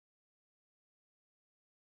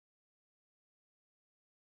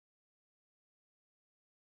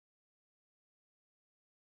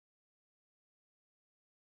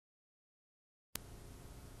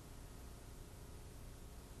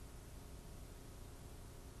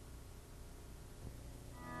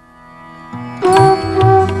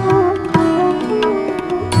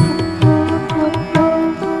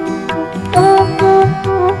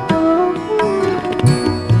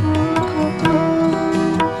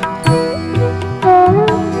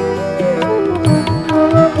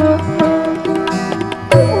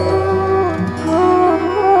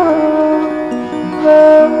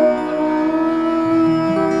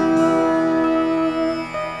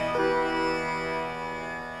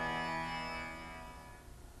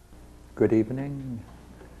Good evening.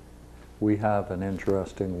 We have an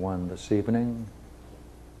interesting one this evening.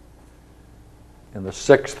 In the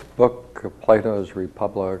 6th book of Plato's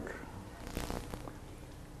Republic,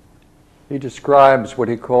 he describes what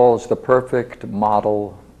he calls the perfect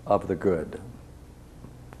model of the good.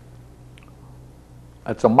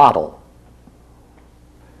 It's a model.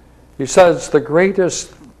 He says the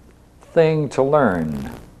greatest thing to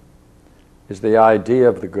learn is the idea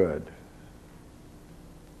of the good.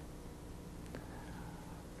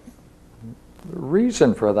 The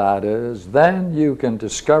reason for that is then you can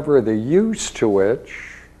discover the use to which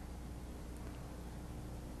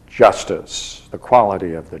justice, the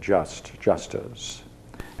quality of the justice,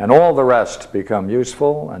 and all the rest become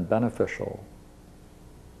useful and beneficial.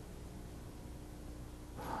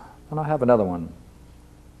 And I have another one.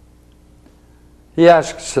 He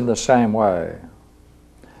asks in the same way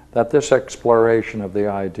that this exploration of the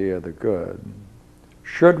idea of the good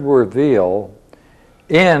should reveal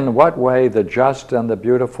in what way the just and the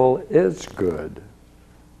beautiful is good.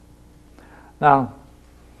 Now,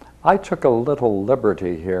 I took a little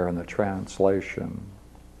liberty here in the translation.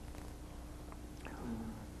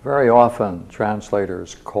 Very often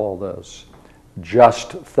translators call this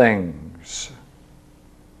just things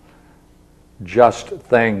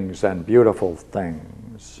and beautiful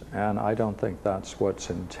things, and I don't think that's what's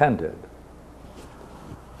intended.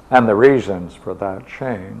 And the reasons for that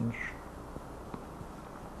change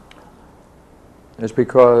is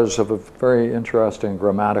because of a very interesting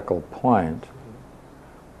grammatical point,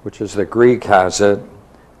 which is the Greek has it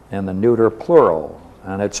in the neuter plural,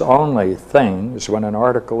 and it's only things when an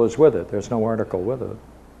article is with it. There's no article with it.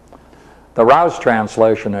 The Rouse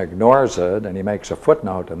translation ignores it, and he makes a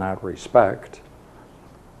footnote in that respect,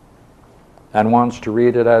 and wants to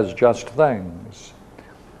read it as just things.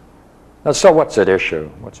 Now, so what's at issue?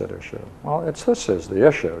 What's at issue? Well, this is the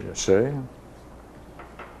issue, you see.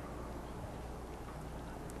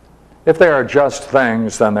 If there are just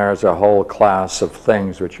things, then there's a whole class of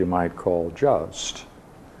things which you might call just.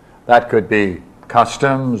 That could be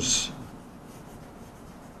customs,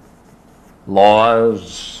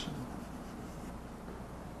 laws.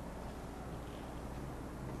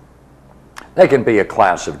 They can be a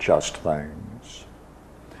class of just things.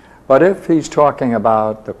 But if he's talking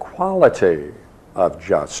about the quality of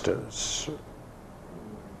justice,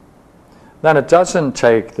 then it doesn't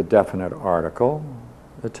take the definite article.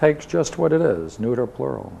 It takes just what it is, neuter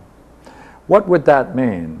plural. What would that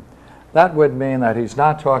mean? That would mean that he's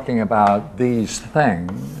not talking about these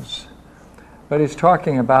things, but he's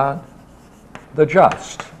talking about the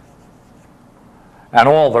just. And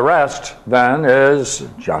all the rest, then, is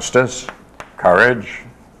justice, courage,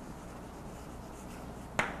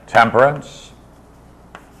 temperance,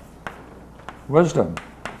 wisdom.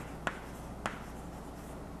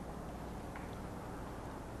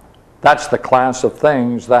 That's the class of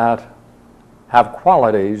things that have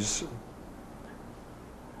qualities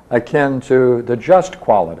akin to the just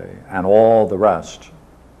quality and all the rest.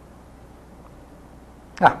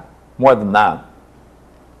 More than that.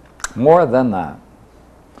 More than that.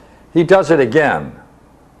 He does it again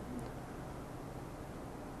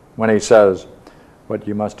when he says, what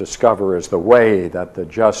you must discover is the way that the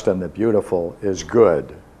just and the beautiful is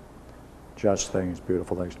good. Just things,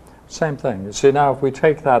 beautiful things. Same thing. You see, now if we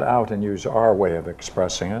take that out and use our way of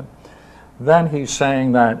expressing it, then he's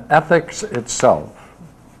saying that ethics itself,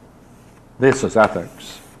 this is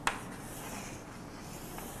ethics.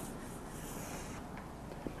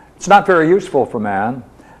 It's not very useful for man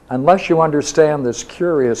unless you understand this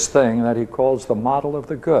curious thing that he calls the model of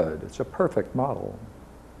the good. It's a perfect model.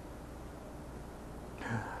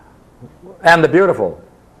 And the beautiful.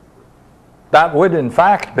 That would in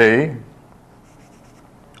fact be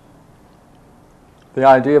the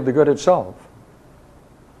idea of the good itself.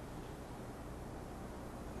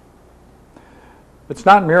 It's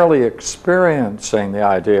not merely experiencing the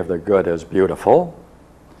idea of the good as beautiful,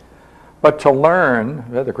 but to learn,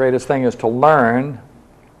 the greatest thing is to learn,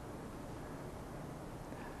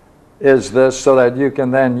 is this so that you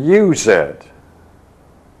can then use it.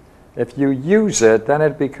 If you use it, then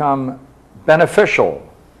it becomes beneficial.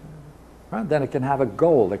 Right? Then it can have a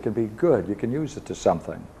goal, it can be good, you can use it to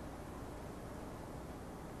something.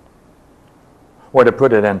 Or to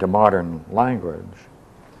put it into modern language.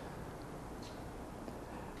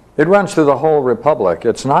 It runs through the whole Republic.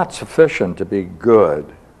 It's not sufficient to be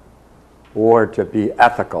good or to be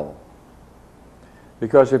ethical.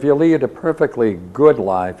 Because if you lead a perfectly good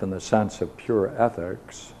life in the sense of pure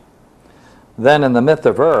ethics, then in the myth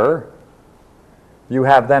of you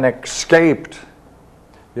have then escaped.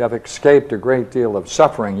 You have escaped a great deal of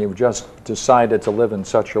suffering. You've just decided to live in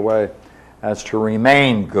such a way as to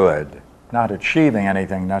remain good, not achieving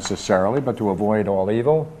anything necessarily, but to avoid all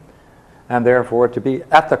evil, and therefore to be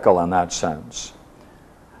ethical in that sense.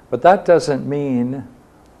 But that doesn't mean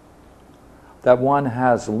that one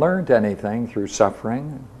has learned anything through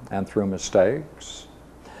suffering and through mistakes.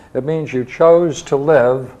 It means you chose to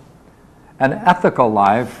live an ethical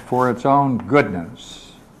life for its own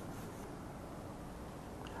goodness.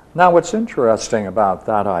 Now, what's interesting about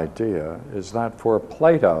that idea is that for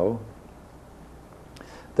Plato,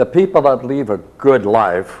 the people that lead a good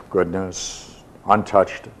life, goodness,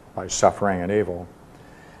 untouched by suffering and evil,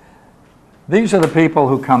 these are the people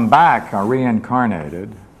who come back, are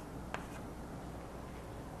reincarnated,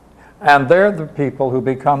 and they're the people who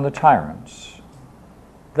become the tyrants.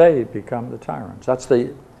 They become the tyrants. That's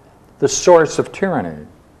the source of tyranny.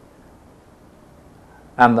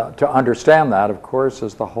 And to understand that, of course,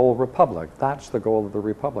 is the whole republic. That's the goal of the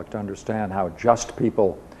republic, to understand how just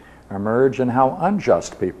people emerge and how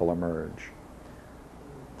unjust people emerge.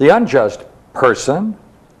 The unjust person,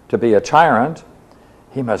 to be a tyrant,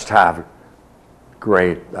 he must have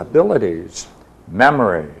great abilities,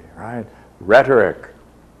 memory, right? Rhetoric,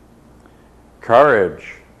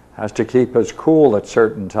 courage, has to keep us cool at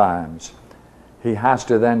certain times. He has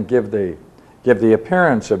to then give the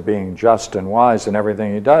appearance of being just and wise in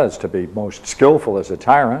everything he does, to be most skillful as a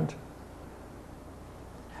tyrant.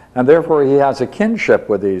 And therefore he has a kinship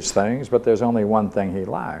with these things, but there's only one thing he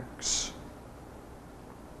lacks.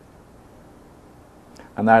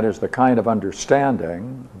 And that is the kind of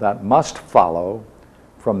understanding that must follow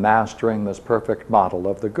from mastering this perfect model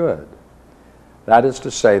of the good. That is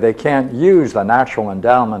to say, they can't use the natural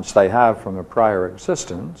endowments they have from a prior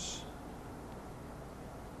existence.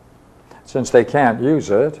 Since they can't use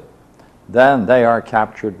it, then they are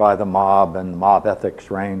captured by the mob, and mob ethics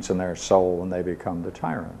reigns in their soul, and they become the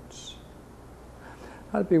tyrants.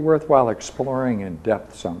 That'd be worthwhile exploring in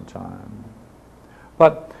depth sometime.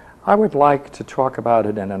 But I would like to talk about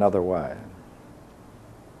it in another way.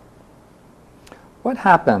 What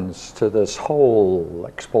happens to this whole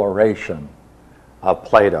exploration of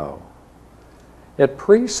Plato? It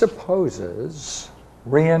presupposes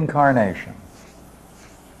reincarnation.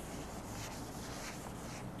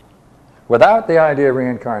 Without the idea of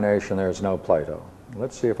reincarnation, there's no Plato.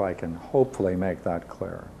 Let's see if I can hopefully make that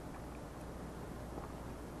clear.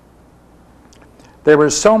 There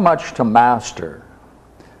is so much to master.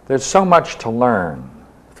 There's so much to learn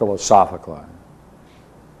philosophically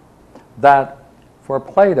that for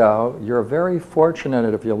Plato, you're very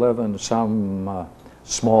fortunate if you live in some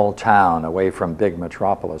small town away from big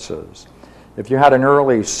metropolises. If you had an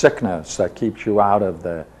early sickness that keeps you out of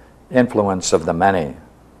the influence of the many,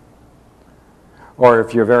 or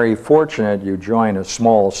if you're very fortunate, you join a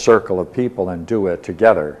small circle of people and do it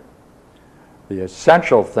together. The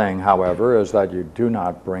essential thing, however, is that you do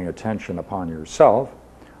not bring attention upon yourself,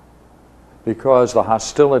 because the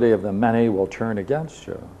hostility of the many will turn against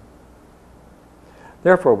you.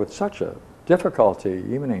 Therefore, with such a difficulty,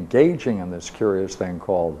 even engaging in this curious thing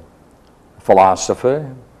called philosophy,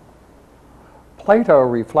 Plato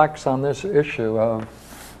reflects on this issue of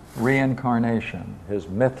reincarnation. His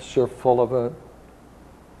myths are full of it.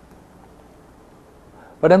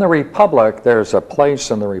 But in the Republic, there's a place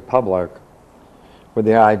in the Republic where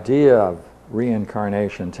the idea of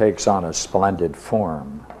reincarnation takes on a splendid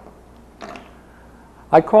form.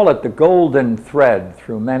 I call it the golden thread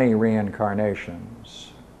through many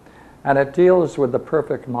reincarnations, and it deals with the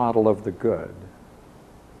perfect model of the good.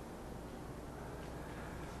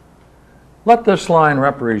 Let this line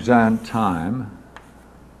represent time,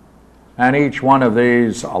 and each one of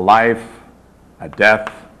these a life, a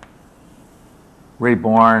death,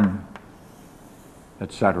 reborn,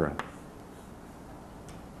 etc.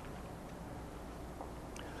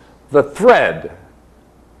 The thread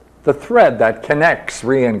that connects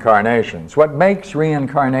reincarnations, what makes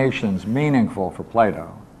reincarnations meaningful for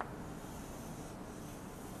Plato,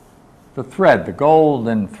 the thread, the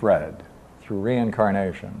golden thread through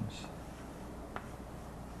reincarnations.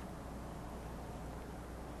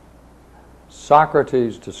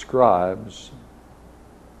 Socrates describes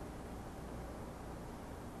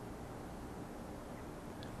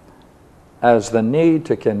as the need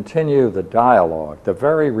to continue the dialogue, the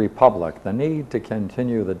very Republic, the need to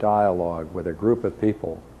continue the dialogue with a group of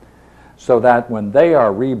people so that when they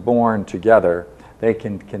are reborn together, they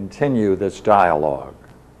can continue this dialogue.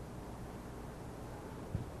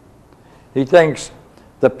 He thinks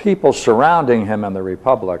the people surrounding him in the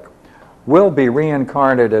Republic will be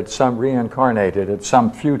reincarnated at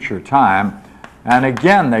some future time, and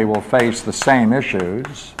again they will face the same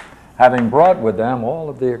issues, having brought with them all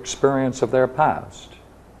of the experience of their past.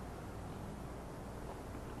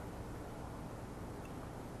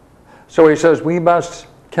 So he says we must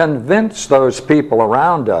convince those people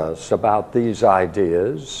around us about these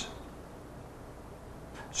ideas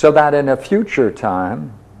so that in a future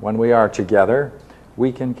time, when we are together,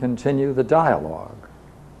 we can continue the dialogue.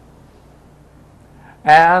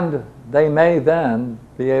 And they may then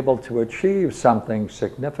be able to achieve something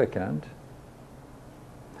significant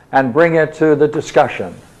and bring it to the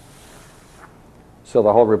discussion. So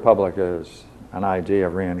the whole Republic is an idea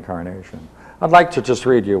of reincarnation. I'd like to just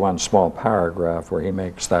read you one small paragraph where he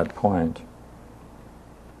makes that point.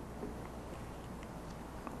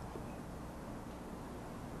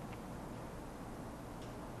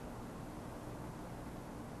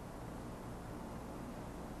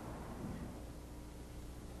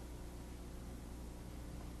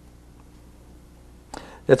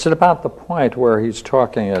 It's at about the point where he's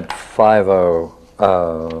talking at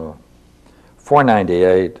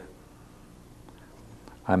 498.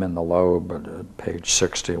 I'm in the lobe at page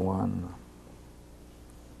 61.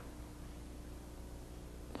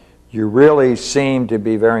 You really seem to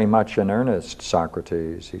be very much in earnest,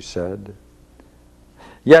 Socrates, he said.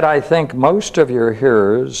 Yet I think most of your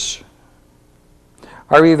hearers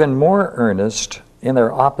are even more earnest in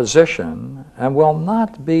their opposition and will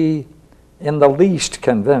not be in the least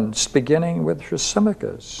convinced, beginning with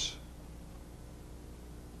Thrasymachus.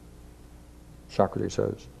 Socrates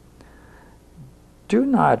says, do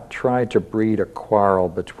not try to breed a quarrel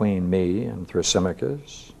between me and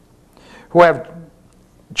Thrasymachus, who have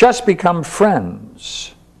just become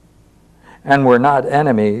friends and were not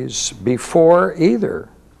enemies before either.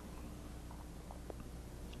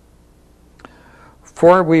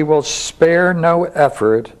 For we will spare no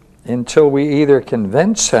effort until we either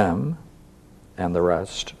convince him and the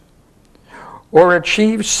rest, or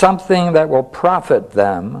achieve something that will profit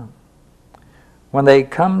them when they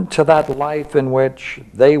come to that life in which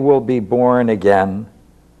they will be born again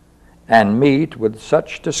and meet with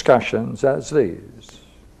such discussions as these.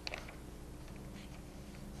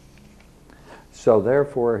 So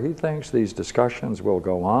therefore, he thinks these discussions will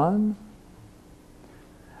go on,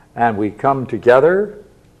 and we come together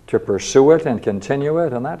to pursue it and continue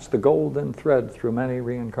it, and that's the golden thread through many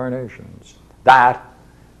reincarnations. That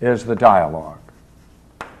is the dialogue.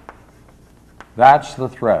 That's the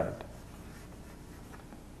thread.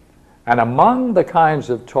 And among the kinds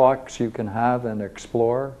of talks you can have and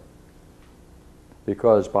explore,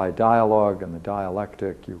 because by dialogue and the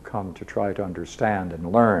dialectic you come to try to understand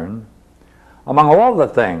and learn, among all the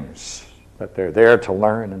things that they're there to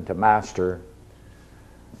learn and to master,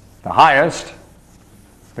 the highest,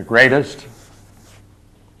 the greatest,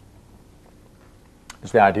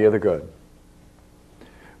 is the idea of the good.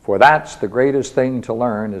 For that's the greatest thing to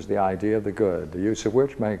learn, is the idea of the good, the use of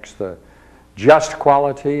which makes the just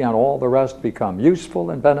quality and all the rest become useful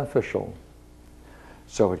and beneficial.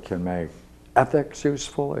 So it can make ethics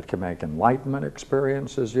useful, it can make enlightenment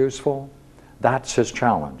experiences useful. That's his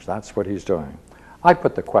challenge, that's what he's doing. I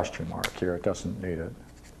put the question mark here, it doesn't need it.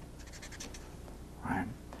 Right?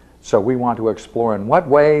 So we want to explore in what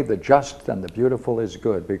way the just and the beautiful is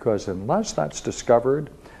good, because unless that's discovered,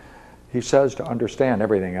 he says to understand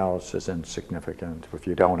everything else is insignificant if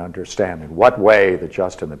you don't understand in what way the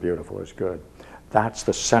just and the beautiful is good. That's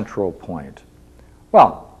the central point.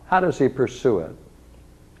 Well, how does he pursue it?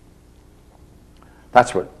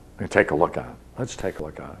 That's what we take a look at. Let's take a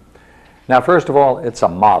look at it. Now, first of all, it's a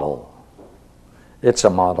model. It's a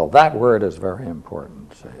model. That word is very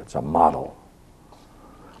important. It's a model.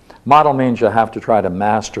 Model means you have to try to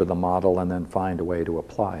master the model and then find a way to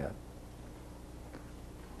apply it.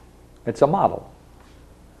 It's a model.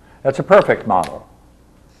 It's a perfect model.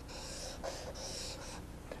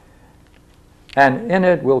 And in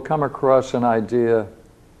it we'll come across an idea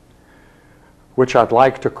which I'd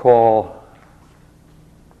like to call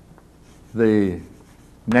the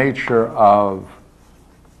nature of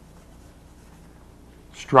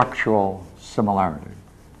structural similarity.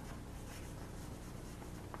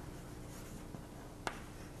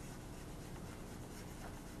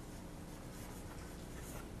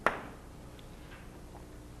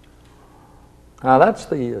 Now that's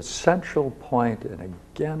the essential point, and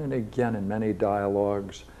again in many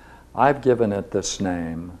dialogues, I've given it this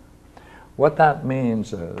name. What that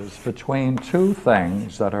means is between two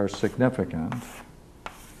things that are significant,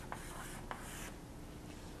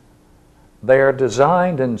 they are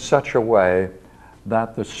designed in such a way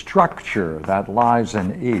that the structure that lies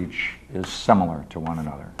in each is similar to one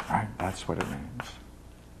another. Right? That's what it means.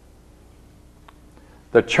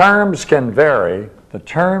 The terms can vary.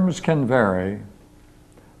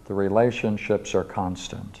 The relationships are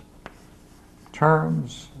constant.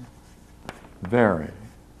 Terms vary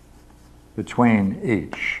between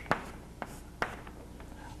each.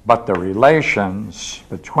 but the relations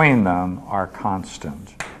between them are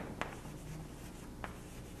constant.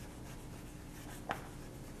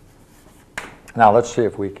 Now let's see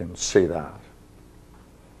if we can see that.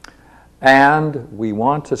 And we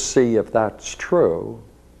want to see if that's true,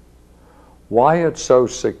 why it's so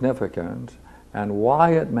significant, and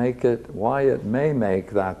why it may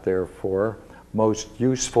make that, therefore, most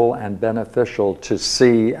useful and beneficial to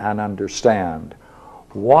see and understand.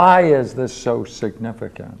 Why is this so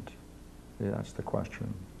significant? Yeah, that's the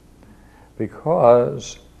question.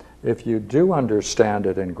 Because if you do understand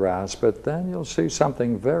it and grasp it, then you'll see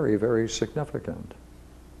something very, very significant.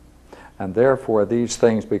 And therefore, these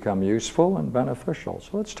things become useful and beneficial.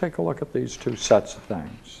 So let's take a look at these two sets of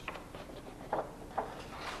things.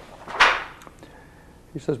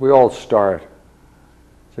 He says we all start.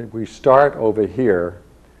 See, we start over here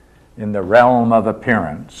in the realm of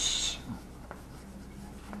appearance.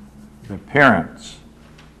 Appearance.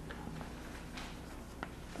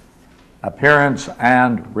 Appearance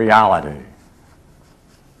and reality.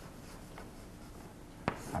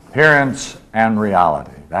 Appearance and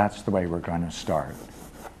reality. That's the way we're going to start.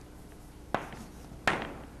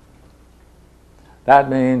 That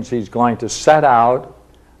means he's going to set out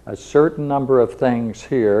a certain number of things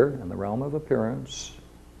here in the realm of appearance.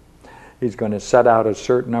 He's going to set out a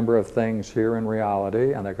certain number of things here in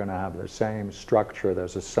reality, and they're going to have the same structure.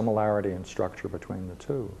 There's a similarity in structure between the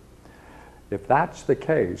two. If that's the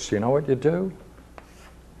case, you know what you do?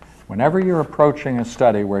 Whenever you're approaching a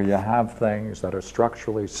study where you have things that are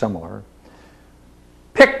structurally similar,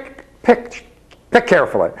 pick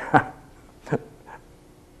carefully.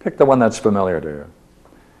 Pick the one that's familiar to you.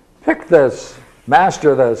 Pick this,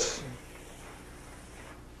 master this,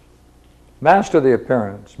 master the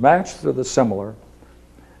appearance, master the similar,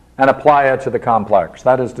 and apply it to the complex.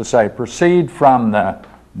 That is to say, proceed from the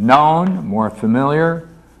known, more familiar,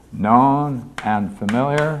 known and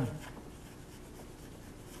familiar,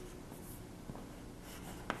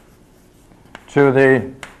 to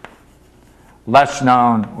the less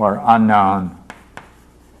known or unknown.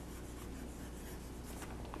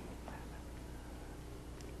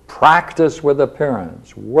 Practice with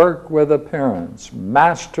appearance, work with appearance,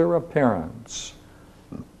 master appearance.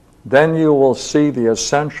 Then you will see the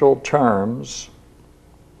essential terms.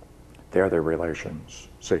 They're the relations.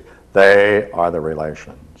 See, they are the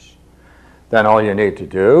relations. Then all you need to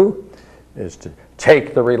do is to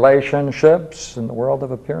take the relationships in the world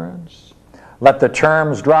of appearance, let the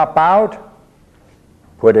terms drop out,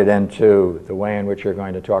 put it into the way in which you're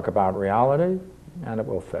going to talk about reality, and it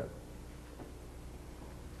will fit.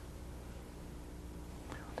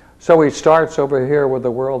 So he starts over here with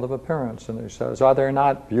the world of appearance, and he says, are there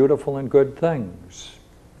not beautiful and good things?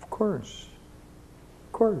 Of course.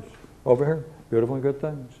 Of course. Over here, beautiful and good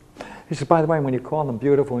things. He says, by the way, when you call them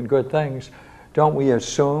beautiful and good things, don't we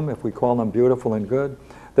assume, if we call them beautiful and good,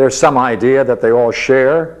 there's some idea that they all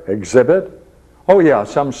share, exhibit? Oh yeah,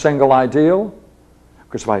 some single ideal?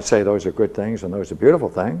 Because if I say those are good things and those are beautiful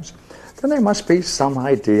things, then there must be some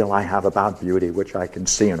ideal I have about beauty which I can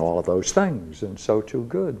see in all of those things, and so too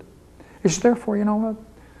good. He says, therefore, you know what?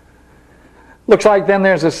 Looks like then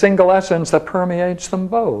there's a single essence that permeates them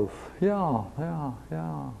both. Yeah.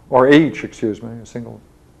 Or each, excuse me, a single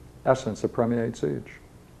essence that permeates each.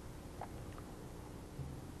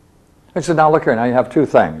 He said, now look here, now you have two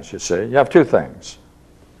things, you see. You have two things.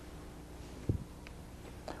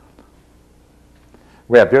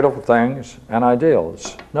 We have beautiful things and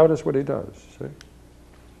ideals. Notice what he does, see?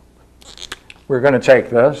 We're going to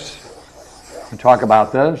take this and talk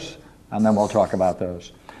about this, and then we'll talk about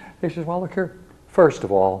this. He says, well, look here. First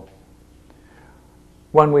of all,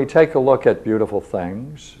 when we take a look at beautiful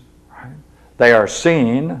things, right, they are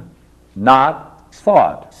seen, not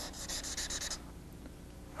thought.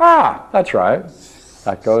 Ah, that's right.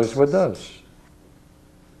 That goes with this.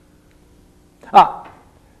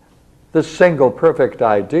 The single perfect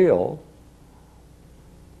ideal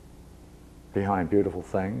behind beautiful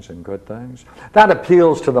things and good things, that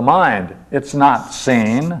appeals to the mind. It's not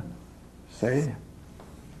seen. See?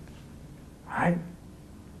 Right?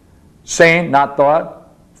 Seen, not thought.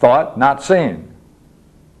 Thought, not seen.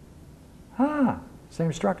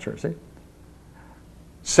 Same structure, see?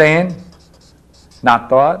 Seen, not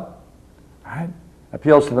thought. Right?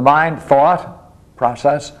 Appeals to the mind, thought,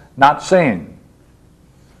 process, not seen.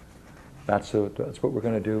 That's what we're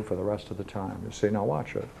going to do for the rest of the time. You see, now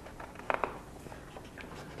watch it.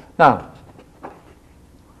 Now,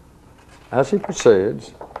 as he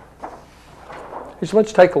proceeds, he says,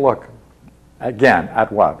 let's take a look again at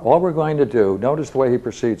what? All we're going to do, notice the way he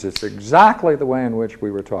proceeds, it's exactly the way in which we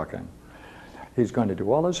were talking. He's going to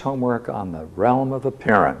do all his homework on the realm of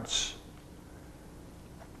appearance.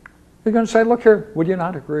 You're going to say, look here, would you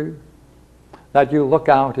not agree that you look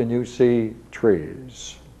out and you see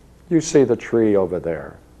trees? You see the tree over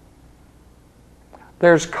there.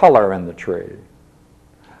 There's color in the tree.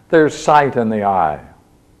 There's sight in the eye.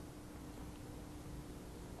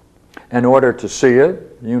 In order to see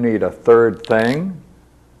it, you need a third thing,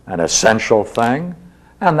 an essential thing,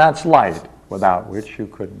 and that's light, without which you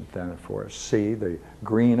couldn't therefore see the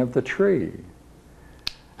green of the tree.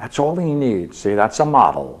 That's all he needs. See, that's a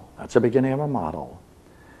model. That's the beginning of a model.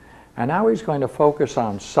 And now he's going to focus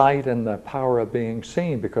on sight and the power of being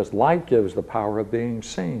seen, because light gives the power of being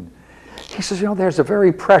seen. He says, you know, there's a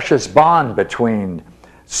very precious bond between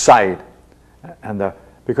sight and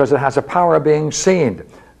because it has a power of being seen.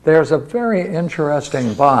 There's a very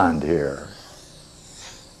interesting bond here.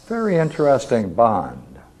 Very interesting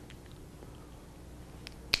bond.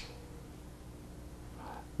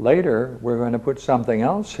 Later, we're going to put something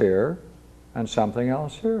else here and something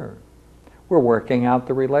else here. We're working out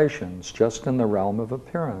the relations just in the realm of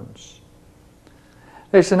appearance.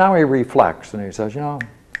 So now he reflects and he says, you know,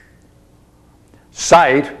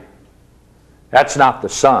 sight, that's not the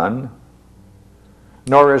sun,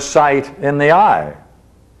 nor is sight in the eye.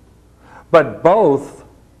 But both,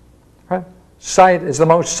 right? Sight is the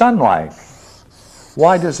most sun-like.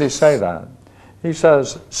 Why does he say that? He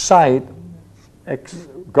says sight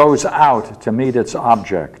goes out to meet its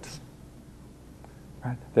object.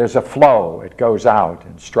 Right? There's a flow. It goes out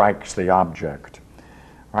and strikes the object.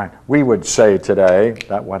 Right? We would say today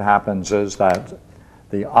that what happens is that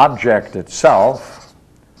the object itself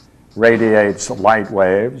radiates light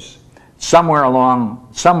waves. Somewhere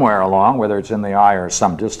along, whether it's in the eye or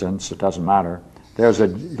some distance, it doesn't matter, there's a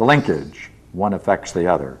linkage. One affects the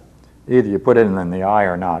other. Either you put it in the eye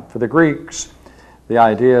or not. For the Greeks, the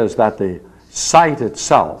idea is that the sight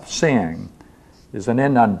itself, seeing, is an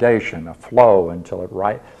inundation, a flow until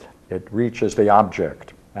it reaches the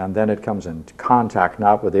object. And then it comes in contact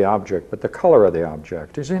not with the object, but the color of the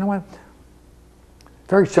object. You see, you know what?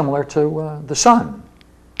 Very similar to the sun.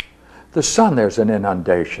 The sun, there's an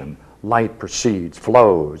inundation. Light proceeds,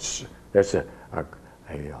 flows. There's a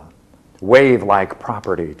wave-like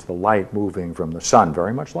property to the light moving from the sun,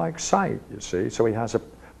 very much like sight, you see. So he has a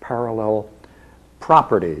parallel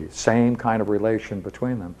property, same kind of relation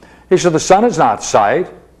between them. He said the sun is not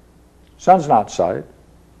sight. Sun's not sight.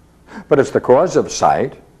 But it's the cause of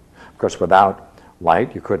sight. Because without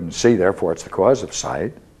light, you couldn't see, therefore it's the cause of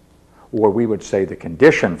sight. Or we would say the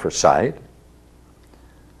condition for sight.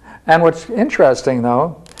 And what's interesting,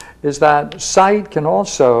 though, is that sight can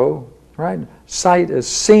also, right? Sight is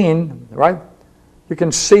seen, right? You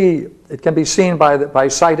can see, it can be seen by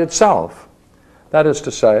sight itself. That is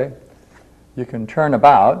to say, you can turn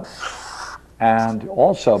about and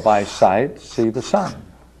also by sight see the sun.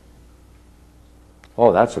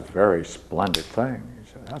 Oh, that's a very splendid thing.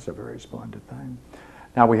 He said, that's a very splendid thing.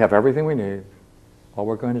 Now we have everything we need. All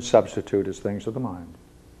we're going to substitute is things of the mind.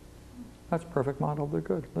 That's a perfect model of the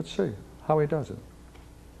good. Let's see how he does it.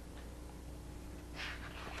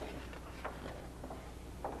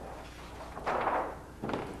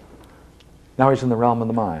 Now he's in the realm of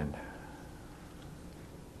the mind.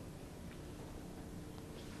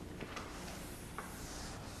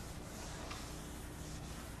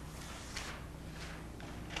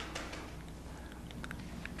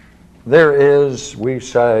 There is, we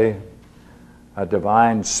say, a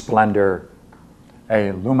divine splendor,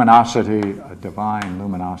 a luminosity, a divine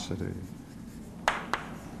luminosity.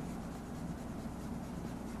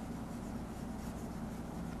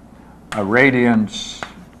 A radiance.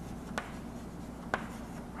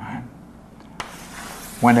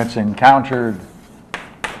 When it's encountered,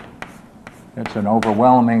 it's an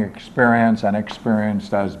overwhelming experience and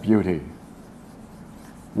experienced as beauty.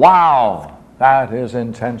 Wow, that is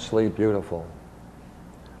intensely beautiful.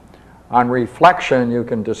 On reflection, you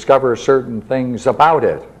can discover certain things about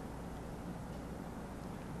it.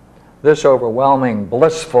 This overwhelming,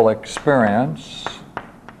 blissful experience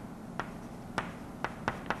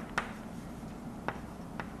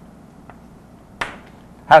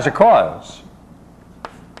has a cause.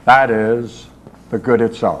 That is the good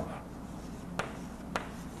itself.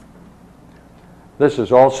 This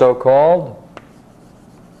is also called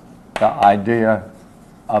the idea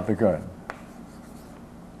of the good.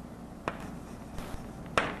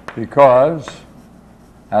 Because,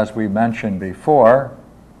 as we mentioned before,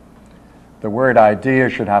 the word idea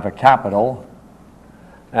should have a capital,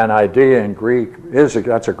 and idea in Greek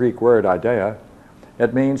that's a Greek word, idea.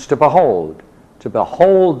 It means to behold. To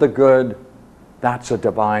behold the good, that's a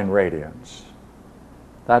divine radiance.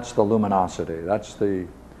 That's the luminosity. That's the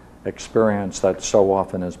experience that so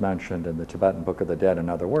often is mentioned in the Tibetan Book of the Dead and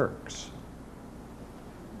other works.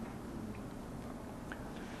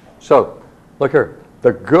 So, look here.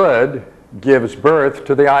 The good gives birth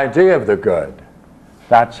to the idea of the good.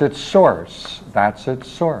 That's its source. That's its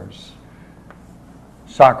source.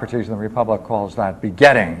 Socrates in the Republic calls that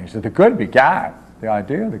begetting. He said the good begat the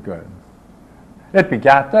idea of the good. It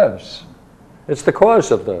begat this. It's the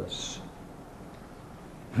cause of this.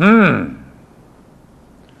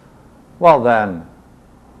 Well then,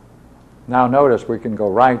 now notice we can go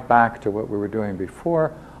right back to what we were doing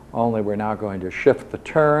before, only we're now going to shift the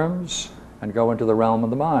terms and go into the realm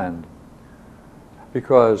of the mind.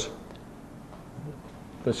 Because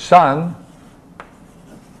the sun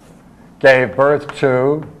gave birth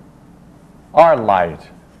to our light.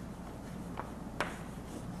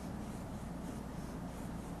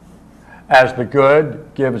 As the good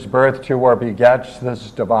gives birth to or begets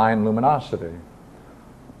this divine luminosity.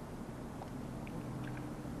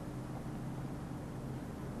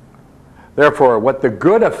 Therefore, what the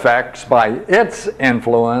good affects by its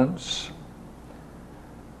influence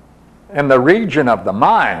in the region of the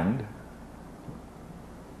mind,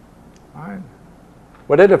 right?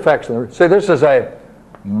 What it affects, see, this is a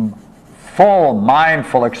full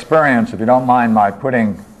mindful experience, if you don't mind my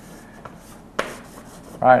putting,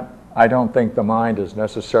 right? I don't think the mind is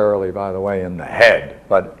necessarily, by the way, in the head,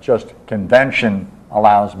 but just convention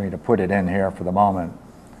allows me to put it in here for the moment.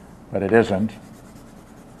 But it isn't,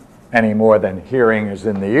 any more than hearing is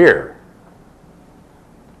in the ear.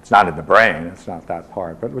 It's not in the brain, it's not that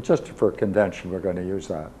part, but just for convention we're going to use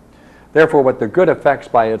that. Therefore, what the good affects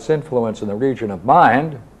by its influence in the region of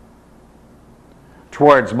mind,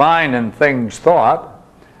 towards mind and things thought.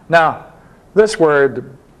 Now, this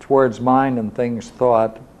word, towards mind and things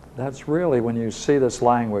thought, that's really, when you see this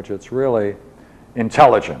language, it's really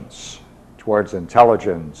intelligence, towards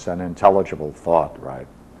intelligence and intelligible thought, right?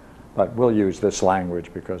 But we'll use this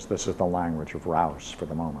language because this is the language of Rouse for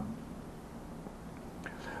the moment.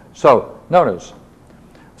 So, notice,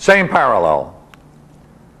 same parallel.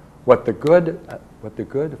 What the good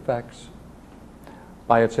affects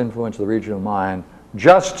by its influence of the region of mind,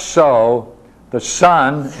 just so the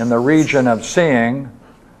sun in the region of seeing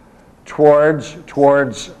towards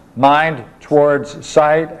mind, towards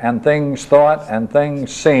sight, and things thought, and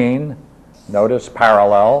things seen. Notice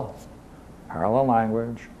parallel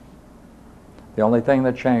language. The only thing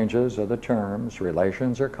that changes are the terms.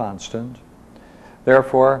 Relations are constant.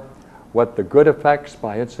 Therefore, what the good affects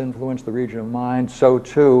by its influence the region of mind, so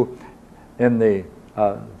too in the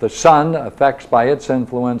sun affects by its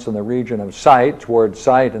influence in the region of sight, towards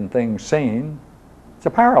sight and things seen. It's a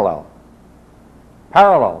parallel.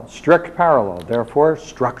 Parallel, strict parallel. Therefore,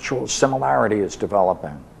 structural similarity is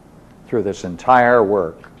developing through this entire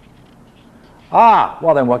work.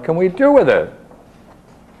 Well then what can we do with it?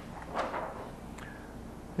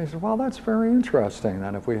 He said, well, that's very interesting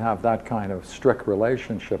then if we have that kind of strict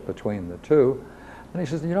relationship between the two. And he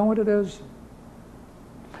says, you know what it is?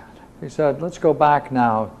 He said, let's go back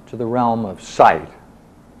now to the realm of sight.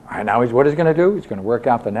 All right, now what he's going to do? He's going to work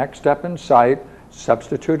out the next step in sight,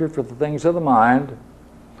 substituted for the things of the mind.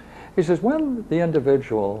 He says, when the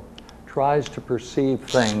individual tries to perceive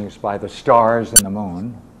things by the stars and the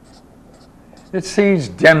moon, it sees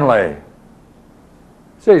dimly.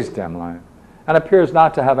 And appears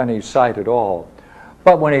not to have any sight at all.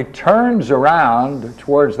 But when he turns around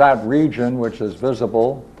towards that region which is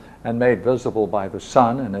visible and made visible by the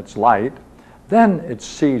sun and its light, then it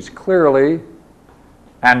sees clearly,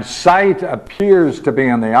 and sight appears to be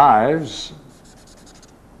in the eyes,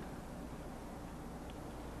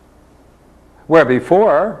 where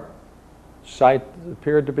before sight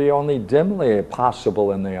appeared to be only dimly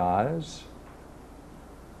possible in the eyes.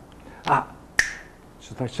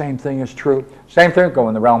 So the same thing is true. Same thing, go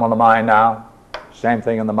in the realm of the mind now. Same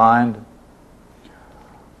thing in the mind.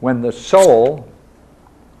 When the soul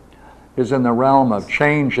is in the realm of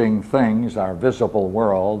changing things, our visible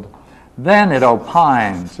world, then it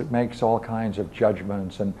opines. It makes all kinds of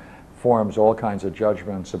judgments and forms all kinds of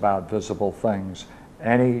judgments about visible things.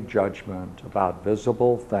 Any judgment about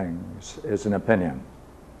visible things is an opinion.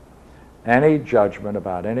 Any judgment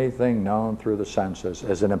about anything known through the senses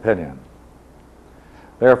is an opinion.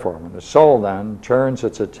 Therefore, when the soul then turns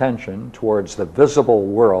its attention towards the visible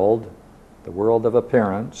world, the world of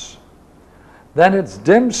appearance, then it's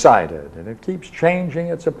dim-sighted and it keeps changing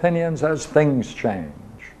its opinions as things change.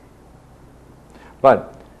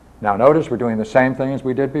 But now notice we're doing the same thing as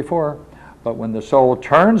we did before. But when the soul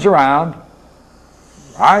turns around,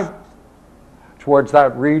 right, towards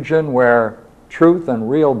that region where truth and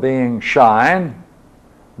real being shine,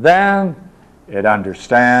 then it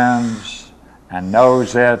understands and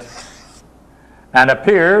knows it and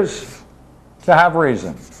appears to have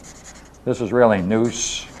reason. This is really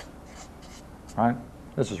nous, right?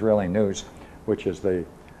 This is really nous, which is the,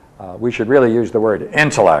 we should really use the word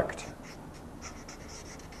intellect.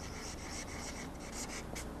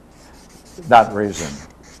 Not reason.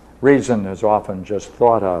 Reason is often just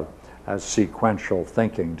thought of as sequential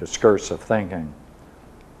thinking, discursive thinking,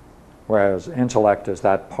 whereas intellect is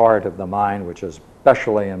that part of the mind which is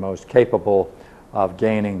especially and most capable of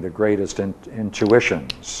gaining the greatest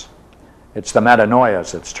intuitions. It's the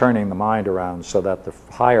metanoias, it's turning the mind around so that the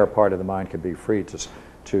higher part of the mind can be free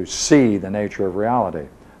to see the nature of reality.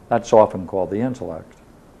 That's often called the intellect.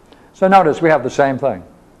 So notice we have the same thing,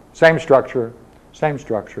 same structure,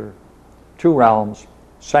 two realms,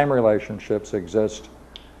 same relationships exist,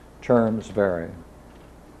 terms vary.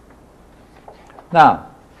 Now,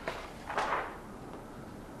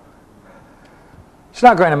 it's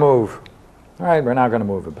not going to move. All right, we're now going to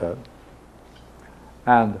move a bit.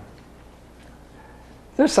 And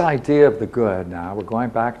this idea of the good now, we're going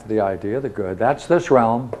back to the idea of the good. That's this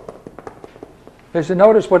realm. Is to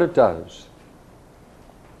notice what it does.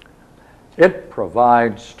 It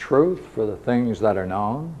provides truth for the things that are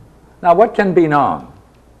known. Now, what can be known?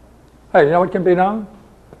 Hey, you know what can be known?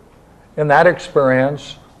 In that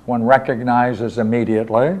experience, one recognizes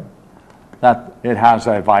immediately that it has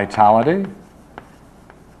a vitality.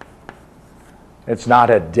 It's not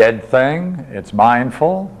a dead thing. It's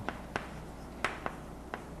mindful.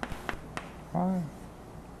 Right.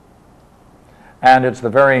 And it's the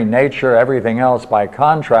very nature, everything else by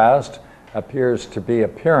contrast appears to be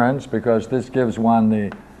appearance, because this gives one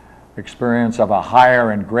the experience of a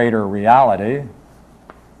higher and greater reality.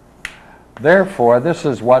 Therefore, this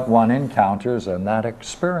is what one encounters in that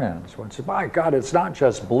experience. One says, my God, it's not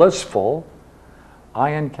just blissful.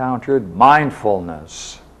 I encountered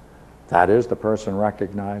mindfulness. That is, the person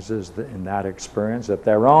recognizes in that experience that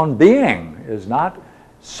their own being is not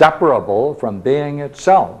separable from being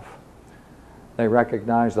itself. They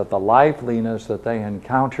recognize that the liveliness that they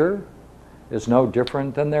encounter is no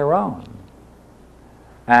different than their own.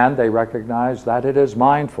 And they recognize that it is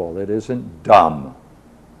mindful, it isn't dumb.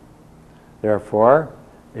 Therefore,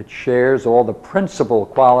 it shares all the principal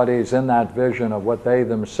qualities in that vision of what they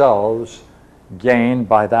themselves gain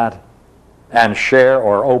by that and share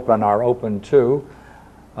or are open to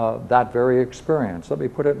that very experience. Let me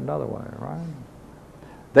put it another way, right?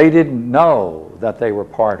 They didn't know that they were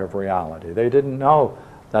part of reality. They didn't know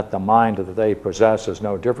that the mind that they possess is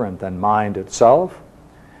no different than mind itself.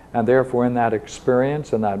 And therefore, in that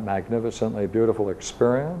experience, in that magnificently beautiful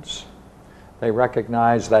experience, they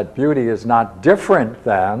recognize that beauty is not different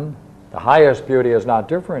than, the highest beauty is not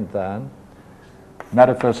different than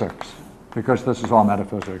metaphysics. Because this is all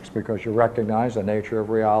metaphysics, because you recognize the nature of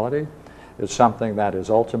reality is something that is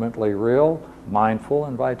ultimately real, mindful,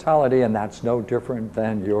 and vitality, and that's no different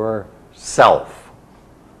than your self,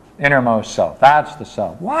 innermost self. That's the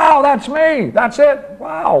self. Wow, that's me. That's it.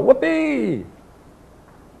 Wow, whoopee.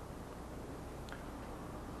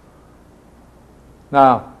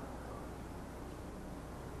 Now,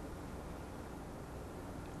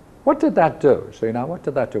 what did that do? So, you know, what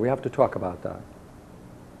did that do? We have to talk about that.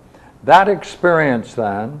 That experience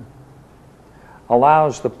then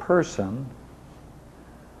allows the person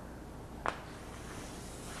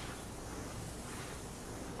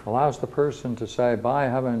to say, by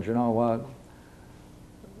heavens, you know what?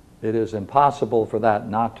 It is impossible for that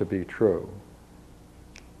not to be true.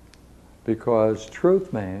 Because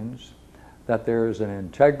truth means that there is an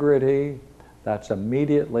integrity that's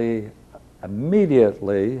immediately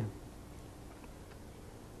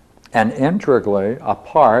and integrally a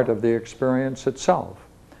part of the experience itself.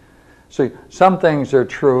 See, some things are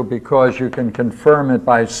true because you can confirm it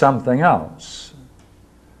by something else.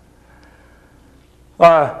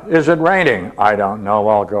 Is it raining? I don't know.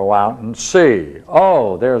 I'll go out and see.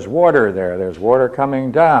 Oh, there's water there. There's water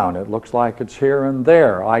coming down. It looks like it's here and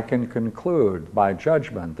there. I can conclude by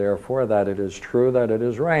judgment, therefore, that it is true that it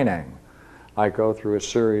is raining. I go through a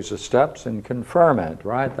series of steps and confirm it,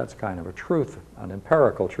 right? That's kind of a truth, an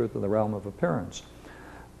empirical truth in the realm of appearance.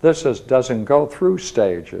 This doesn't go through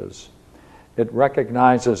stages. It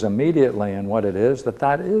recognizes immediately in what it is that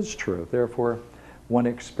that is true. Therefore, one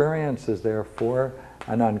experiences, therefore,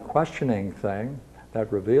 an unquestioning thing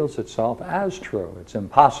that reveals itself as true. It's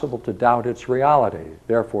impossible to doubt its reality.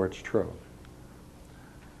 Therefore, it's true.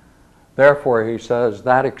 Therefore, he says,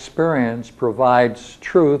 that experience provides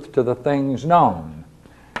truth to the things known.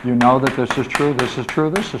 You know that this is true, this is true,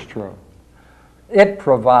 this is true. It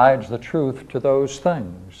provides the truth to those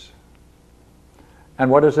things. And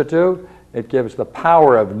what does it do? It gives the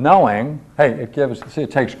power of knowing. Hey, it gives, see, it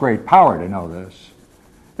takes great power to know this.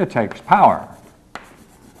 It takes power.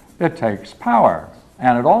 It takes power.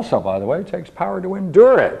 And it also, by the way, takes power to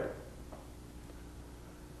endure it.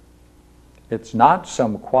 It's not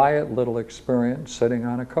some quiet little experience sitting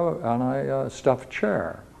on a stuffed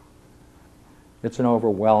chair. It's an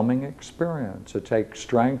overwhelming experience. It takes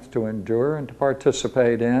strength to endure and to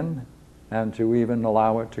participate in, and to even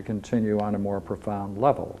allow it to continue on a more profound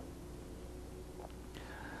level.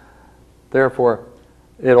 Therefore,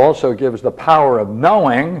 it also gives the power of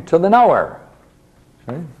knowing to the knower.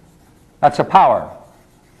 See? That's a power.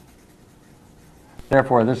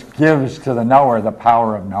 Therefore, this gives to the knower the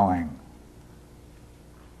power of knowing.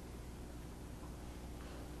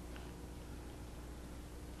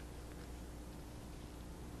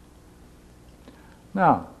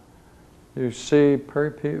 Now, you see,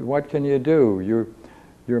 what can you do?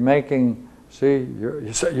 You're making, see,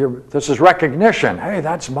 this is recognition. Hey,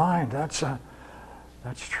 that's mine. That's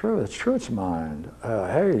true. That's true. It's mine.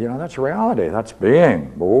 Hey, you know, that's reality. That's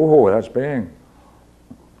being. Oh, that's being.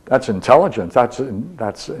 That's intelligence.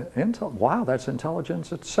 Wow, that's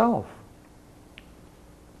intelligence itself.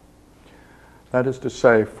 That is to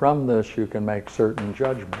say, from this you can make certain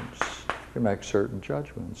judgments. You can make certain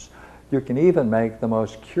judgments. You can even make the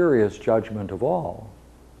most curious judgment of all.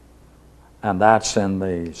 And that's in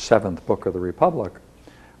the 7th book of the Republic,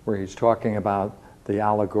 where he's talking about the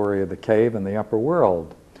allegory of the cave and the upper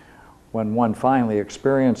world. When one finally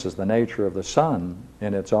experiences the nature of the sun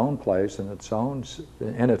in its own place, in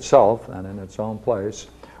itself and in its own place,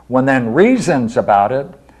 one then reasons about it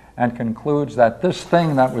and concludes that this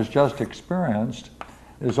thing that was just experienced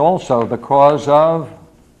is also the cause of,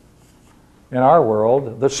 in our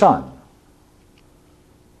world, the sun,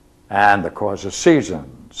 and the cause of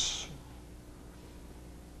seasons,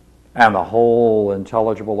 and the whole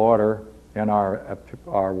intelligible order in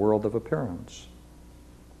our world of appearance.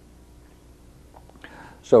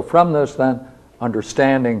 So from this, then,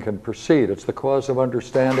 understanding can proceed. It's the cause of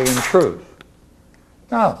understanding and truth.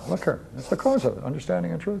 Now, look here. It's the cause of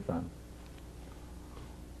understanding and truth, then.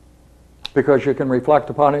 Because you can reflect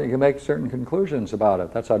upon it, you can make certain conclusions about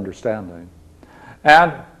it. That's understanding.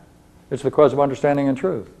 And it's the cause of understanding and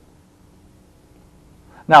truth.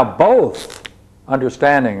 Now, both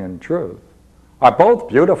understanding and truth are both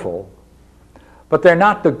beautiful, but they're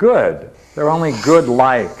not the good. They're only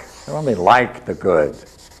good-like. They're only like the good.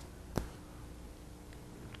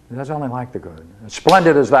 That's only like the good. As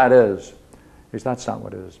splendid as that is, that's not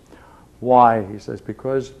what it is. Why? He says,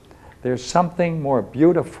 because there's something more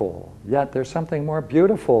beautiful, yet there's something more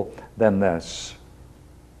beautiful than this.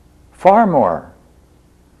 Far more.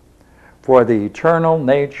 For the eternal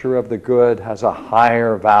nature of the good has a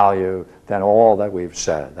higher value than all that we've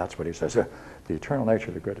said. That's what he says. The eternal nature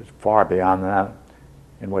of the good is far beyond that.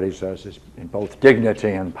 And what he says is in both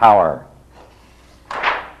dignity and power.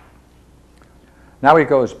 Now he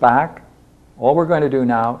goes back. All we're going to do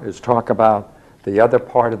now is talk about the other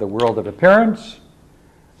part of the world of appearance.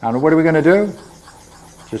 And what are we going to do?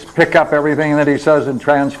 Just pick up everything that he says and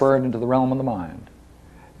transfer it into the realm of the mind.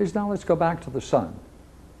 He says, now let's go back to the sun.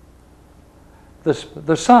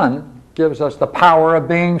 The sun gives us the power of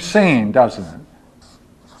being seen, doesn't it?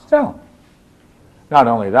 Yeah. Not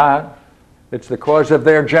only that, it's the cause of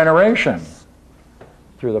their generation.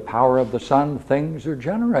 Through the power of the sun, things are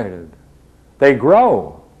generated. They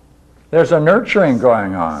grow. There's a nurturing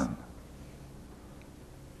going on.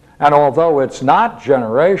 And although it's not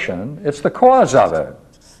generation, it's the cause of it.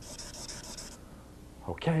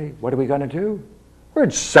 Okay, what are we going to do? We're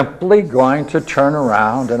simply going to turn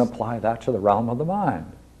around and apply that to the realm of the mind.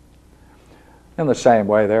 In the same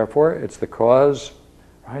way, therefore, it's the cause,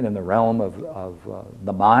 right, in the realm of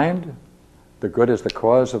the mind. The good is the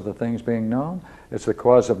cause of the things being known. It's the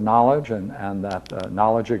cause of knowledge, and that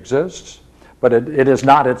knowledge exists. But it is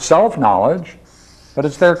not itself knowledge, but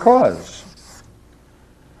it's their cause.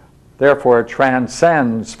 Therefore, it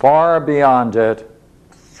transcends far beyond it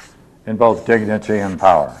in both dignity and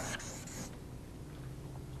power.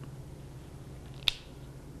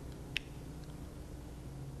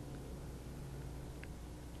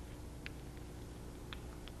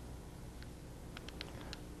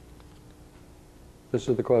 This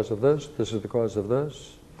is the cause of this. This is the cause of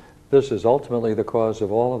this. This is ultimately the cause of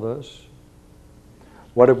all of this.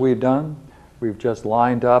 What have we done? We've just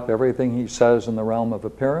lined up everything he says in the realm of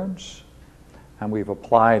appearance, and we've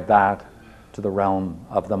applied that to the realm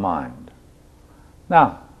of the mind.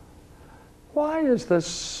 Now, why is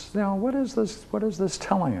this, what is this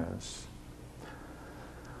telling us?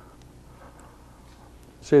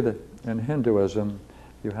 See, that in Hinduism,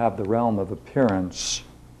 you have the realm of appearance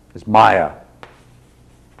is Maya.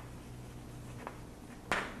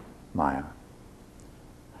 Maya.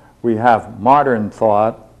 We have modern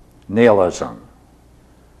thought, nihilism.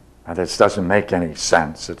 And this doesn't make any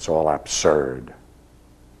sense. It's all absurd.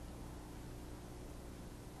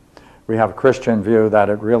 We have a Christian view that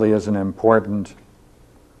it really isn't important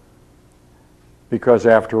because,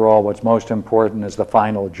 after all, what's most important is the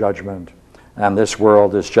final judgment, and this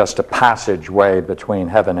world is just a passageway between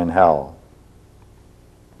heaven and hell.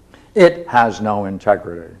 It has no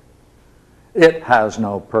integrity. It has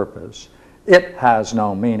no purpose. It has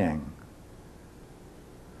no meaning.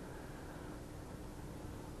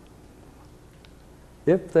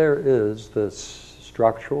 If there is this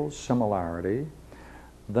structural similarity,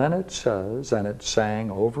 then it says, and it's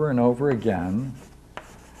saying over and over again,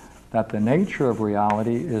 that the nature of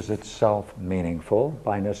reality is itself meaningful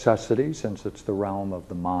by necessity, since it's the realm of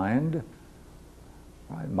the mind,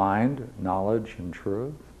 right? Mind, knowledge, and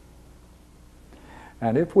truth.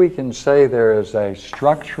 And if we can say there is a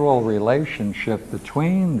structural relationship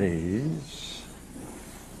between these,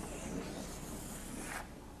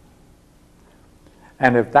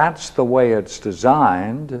 and if that's the way it's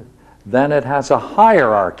designed, then it has a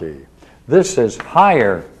hierarchy. This is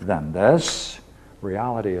higher than this.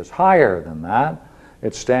 Reality is higher than that.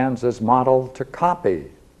 It stands as model to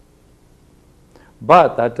copy.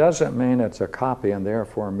 But that doesn't mean it's a copy and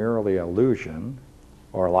therefore merely illusion,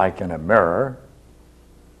 or like in a mirror.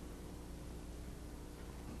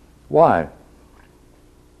 Why?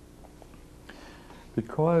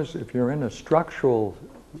 Because if you're in a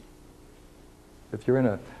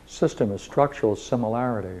system of structural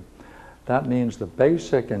similarity, that means the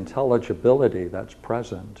basic intelligibility that's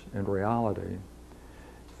present in reality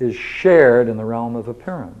is shared in the realm of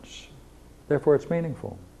appearance. Therefore, it's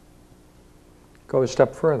meaningful. Go a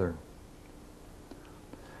step further.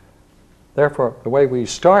 Therefore, the way we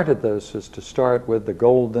started this is to start with the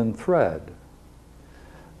golden thread.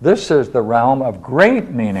 This is the realm of great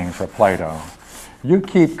meaning for Plato. You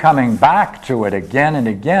keep coming back to it again and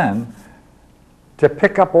again to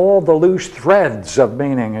pick up all the loose threads of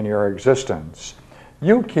meaning in your existence.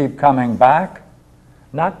 You keep coming back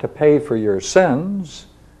not to pay for your sins.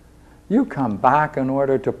 You come back in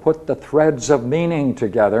order to put the threads of meaning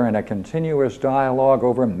together in a continuous dialogue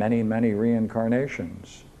over many, many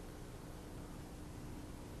reincarnations.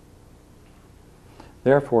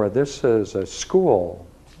 Therefore, this is a school.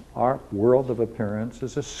 Our world of appearance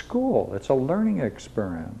is a school. It's a learning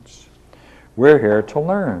experience. We're here to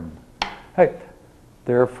learn. Hey,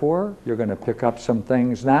 therefore, you're going to pick up some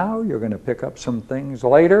things now, you're going to pick up some things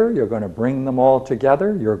later, you're going to bring them all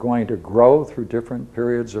together, you're going to grow through different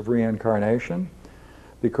periods of reincarnation,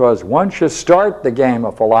 because once you start the game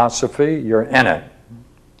of philosophy, you're in it.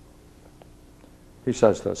 He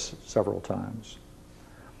says this several times.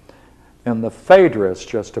 In the Phaedrus,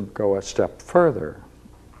 just to go a step further,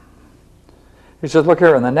 he says, look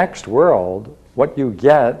here, in the next world, what you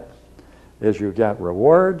get is you get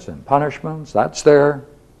rewards and punishments, that's there.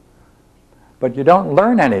 But you don't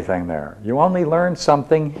learn anything there. You only learn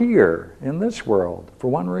something here in this world for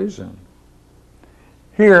one reason.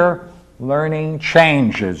 Here, learning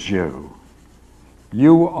changes you.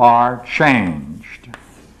 You are changed.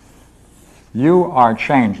 You are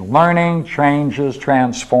changed. Learning changes,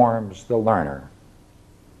 transforms the learner.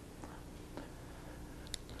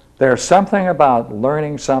 There's something about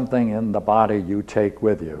learning something in the body you take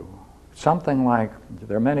with you. Something like,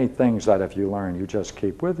 there are many things that if you learn, you just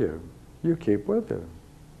keep with you. You keep with you.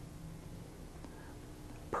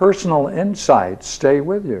 Personal insights stay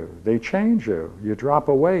with you. They change you. You drop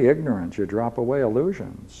away ignorance. You drop away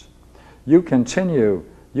illusions. You continue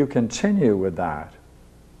with that.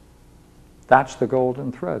 That's the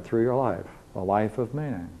golden thread through your life, a life of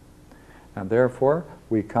meaning. And therefore,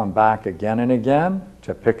 we come back again and again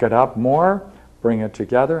to pick it up more, bring it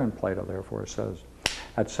together, and Plato therefore says,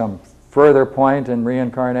 at some further point in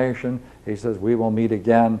reincarnation, he says, we will meet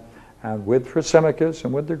again, and with Thrasymachus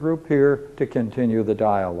and with the group here to continue the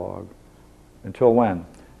dialogue. Until when?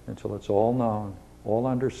 Until it's all known, all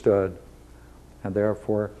understood, and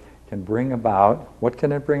therefore can bring about, what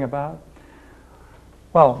can it bring about?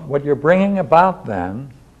 Well, what you're bringing about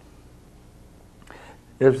then,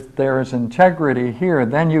 if there is integrity here,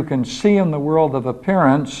 then you can see in the world of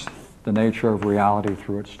appearance the nature of reality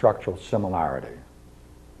through its structural similarity.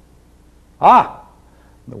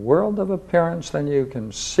 The world of appearance, then you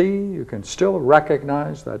can see, you can still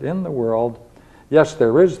recognize that in the world, yes,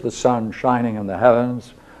 there is the sun shining in the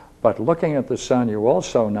heavens, but looking at the sun, you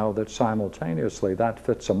also know that simultaneously that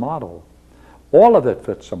fits a model. All of it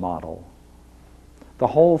fits a model. The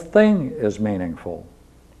whole thing is meaningful.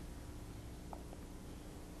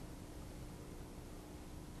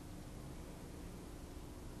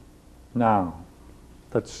 Now,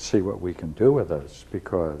 let's see what we can do with this,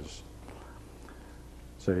 because,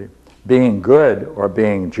 see, being good or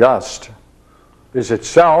being just is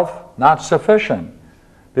itself not sufficient,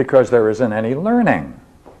 because there isn't any learning.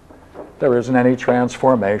 There isn't any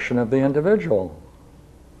transformation of the individual.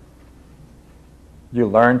 You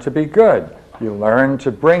learn to be good. You learn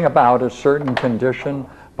to bring about a certain condition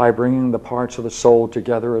by bringing the parts of the soul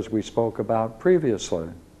together, as we spoke about previously.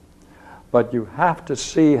 But you have to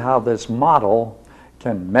see how this model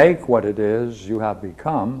can make what it is you have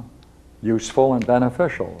become useful and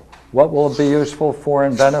beneficial. What will it be useful for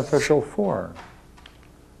and beneficial for?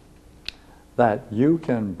 That you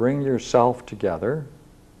can bring yourself together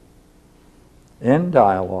in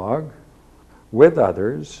dialogue with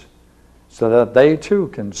others so that they too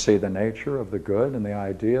can see the nature of the good and the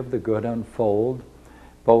idea of the good unfold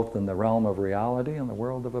both in the realm of reality and the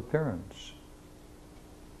world of appearance.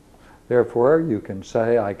 Therefore, you can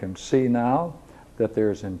say, I can see now that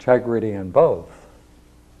there's integrity in both.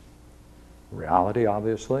 Reality,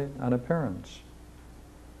 obviously, and appearance.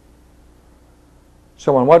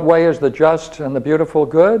 So in what way is the just and the beautiful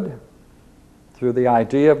good? Through the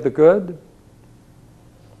idea of the good.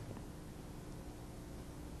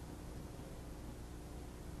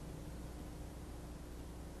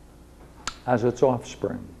 As its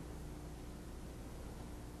offspring.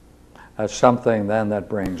 As something then that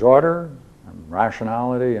brings order and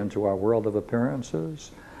rationality into our world of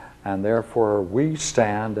appearances, and therefore we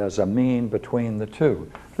stand as a mean between the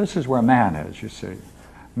two. This is where man is, you see.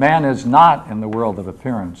 Man is not in the world of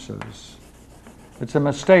appearances. It's a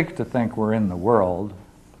mistake to think we're in the world.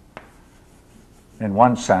 In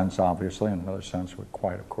one sense, obviously, in another sense, of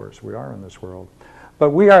course, we are in this world. But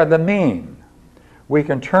we are the mean. We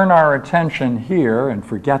can turn our attention here and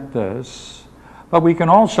forget this, but we can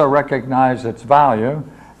also recognize its value,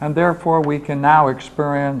 and therefore we can now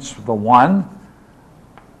experience the one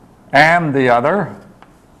and the other.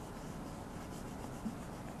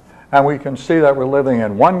 And we can see that we're living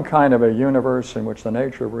in one kind of a universe in which the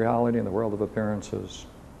nature of reality and the world of appearances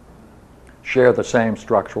share the same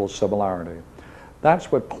structural similarity. That's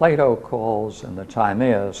what Plato calls in the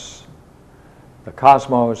Timaeus, the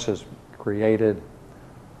cosmos is created,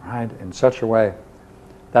 right, in such a way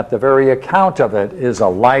that the very account of it is a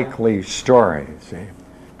likely story. See,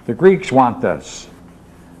 the Greeks want this.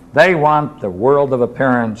 They want the world of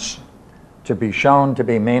appearance to be shown to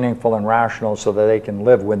be meaningful and rational so that they can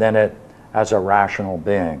live within it as a rational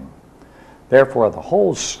being. Therefore, the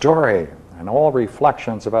whole story and all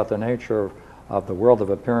reflections about the nature of the world of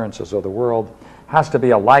appearances or the world has to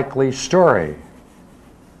be a likely story.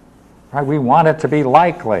 Right? We want it to be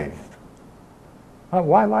likely.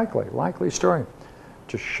 Why likely? Likely story.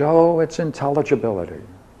 To show its intelligibility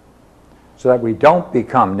so that we don't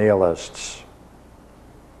become nihilists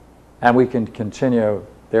and we can continue,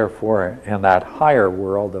 therefore, in that higher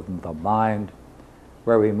world of the mind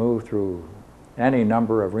where we move through any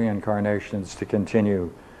number of reincarnations to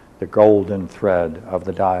continue the golden thread of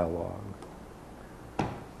the dialogue.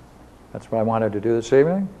 That's what I wanted to do this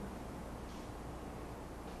evening.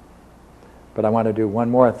 But I want to do one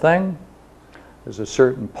more thing. There's a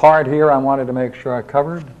certain part here I wanted to make sure I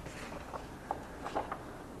covered.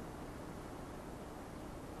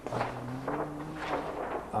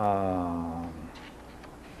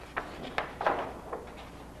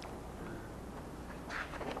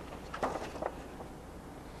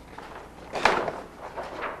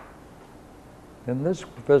 In this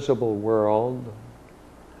visible world,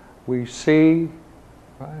 we see,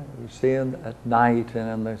 right? We see at night and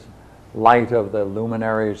in the light of the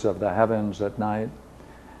luminaries of the heavens at night,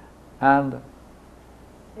 and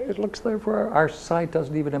it looks therefore our sight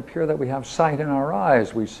doesn't even appear that we have sight in our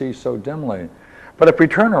eyes. We see so dimly. But if we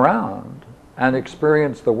turn around and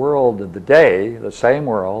experience the world of the day, the same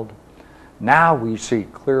world, now we see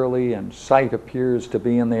clearly, and sight appears to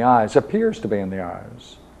be in the eyes. Appears to be in the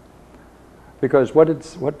eyes. Because what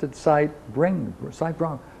did sight bring?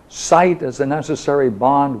 Sight is a necessary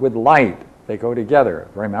bond with light. They go together.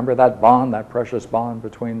 Remember that bond, that precious bond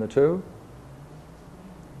between the two?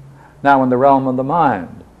 Now in the realm of the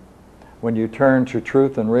mind, when you turn to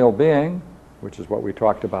truth and real being, which is what we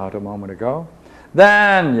talked about a moment ago,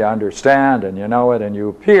 then you understand and you know it and you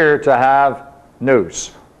appear to have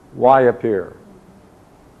nous. Why appear?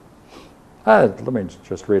 Let me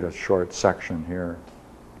just read a short section here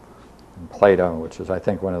in Plato, which is, I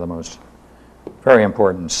think, one of the most very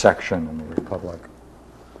important section in the Republic.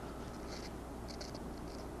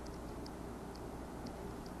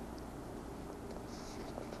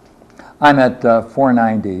 I'm at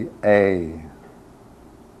 490a.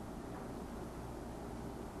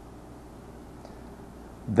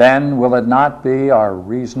 Then will it not be our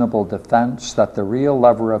reasonable defense that the real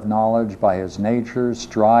lover of knowledge by his nature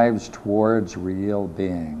strives towards real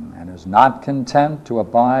being, and is not content to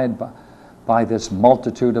abide by this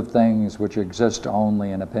multitude of things which exist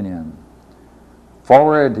only in opinion?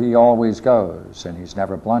 Forward he always goes, and he's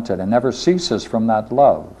never blunted, and never ceases from that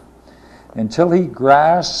love, until he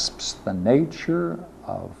grasps the nature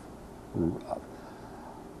of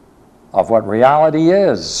what reality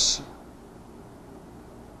is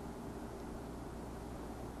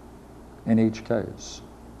in each case,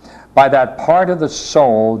 by that part of the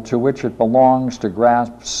soul to which it belongs to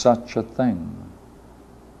grasp such a thing.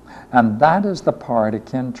 And that is the part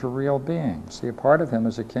akin to real being. See, a part of him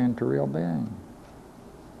is akin to real being.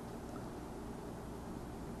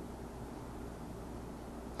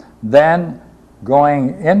 Then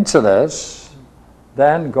going into this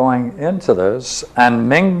and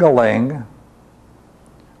mingling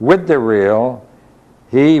with the real,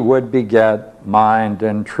 he would beget mind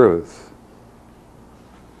and truth.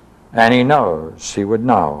 And he knows, he would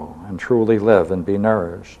know and truly live and be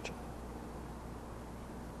nourished.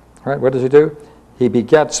 All right, what does he do? He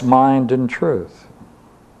begets mind and truth.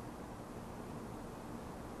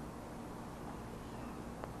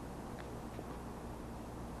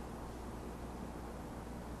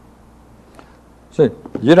 See,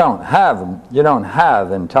 you don't have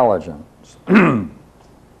intelligence. You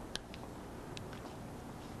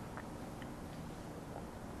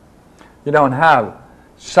don't have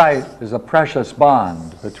sight is a precious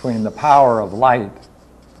bond between the power of light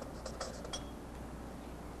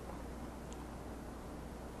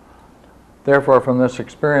Therefore, from this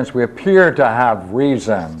experience, we appear to have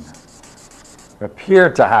reason. We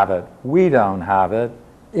appear to have it. We don't have it.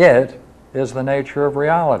 It is the nature of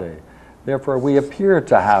reality. Therefore, we appear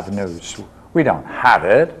to have nous. We don't have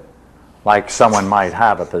it, like someone might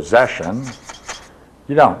have a possession.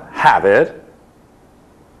 You don't have it.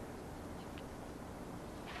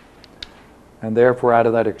 And therefore, out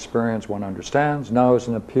of that experience, one understands, knows,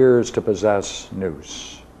 and appears to possess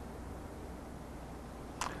nous.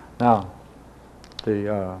 Now,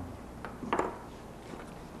 let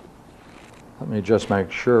me just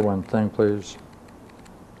make sure one thing, please.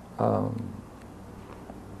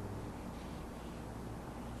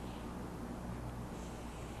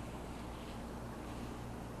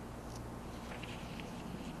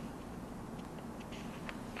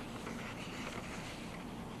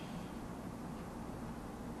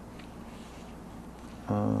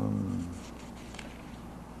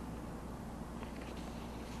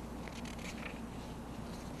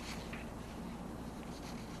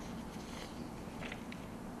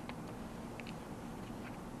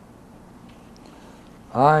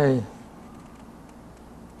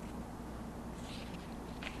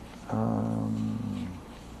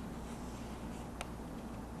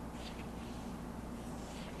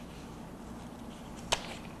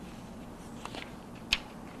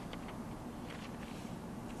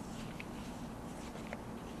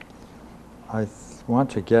 I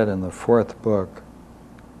want to get in the fourth book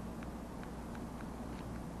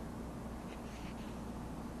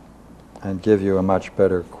and give you a much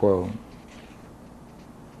better quote.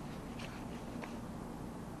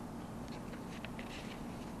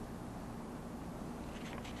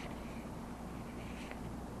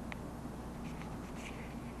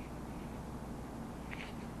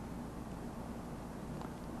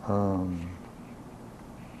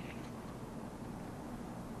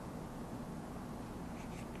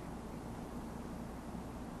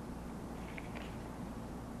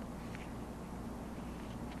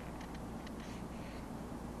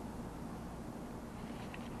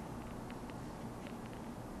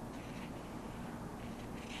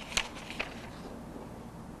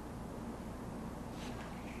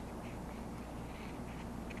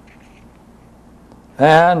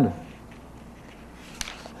 And it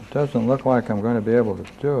doesn't look like I'm going to be able to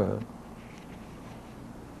do it.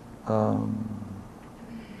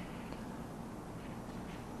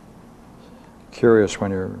 Curious when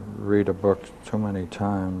you read a book too many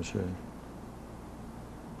times, you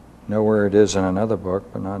know where it is in another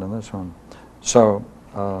book, but not in this one. So,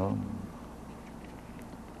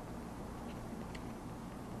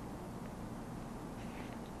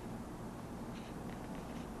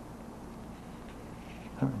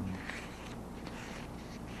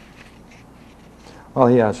 well,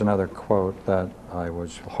 he has another quote that I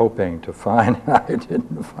was hoping to find. I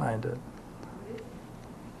didn't find it.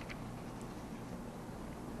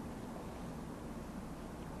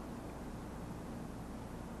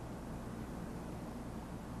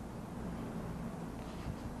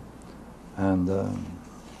 And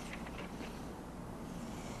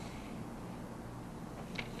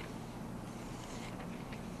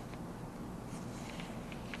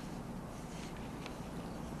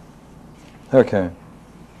Okay.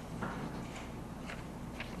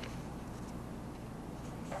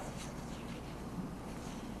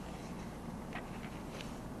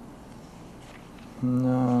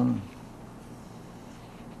 No.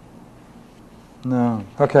 No.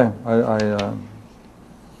 Okay. I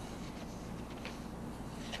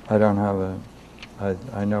don't have it.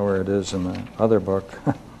 I know where it is in the other book.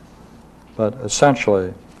 But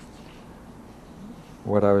essentially,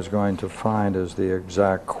 what I was going to find is the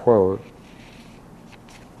exact quote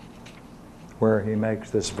where he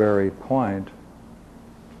makes this very point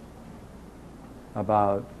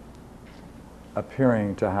about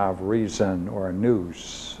appearing to have reason or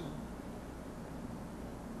nous.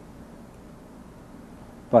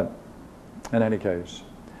 But in any case,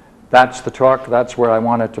 that's the talk, that's where I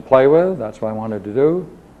wanted to play with, that's what I wanted to do.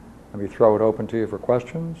 Let me throw it open to you for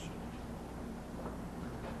questions.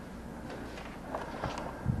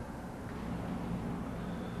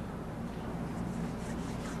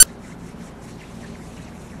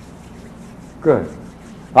 Good.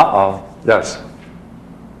 Uh-oh. Yes.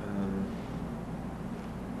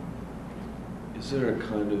 Is there a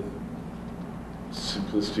kind of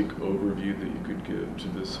simplistic overview that you could give to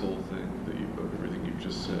this whole thing, of everything you've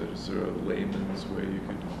just said? Is there a layman's way you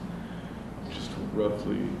could just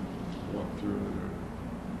roughly walk through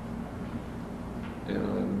it?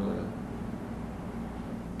 And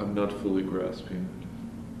I'm not fully grasping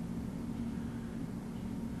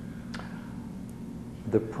it.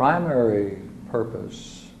 The primary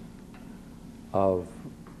purpose of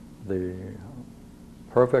the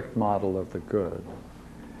perfect model of the good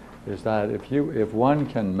is that if one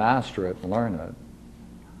can master it and learn it,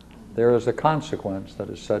 there is a consequence that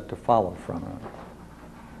is said to follow from it.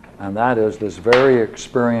 And that is this very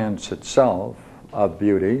experience itself of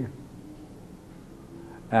beauty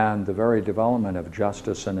and the very development of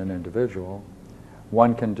justice in an individual,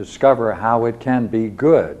 one can discover how it can be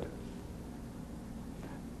good.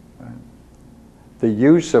 The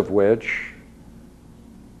use of which,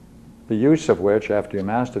 after you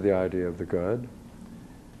master the idea of the good,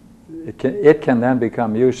 it can then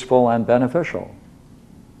become useful and beneficial.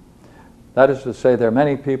 That is to say, there are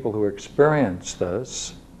many people who experience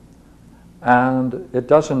this, and it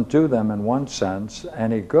doesn't do them, in one sense,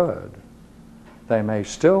 any good. They may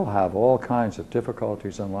still have all kinds of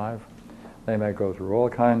difficulties in life. They may go through all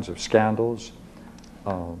kinds of scandals.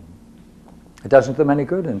 It doesn't do them any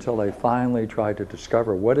good until they finally try to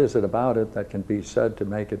discover what is it about it that can be said to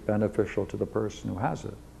make it beneficial to the person who has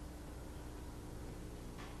it.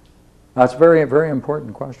 That's a very, very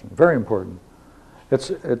important question. Very important.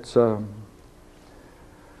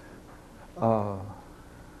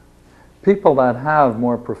 People that have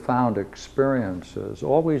more profound experiences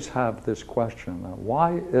always have this question: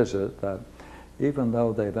 why is it that even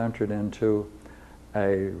though they've entered into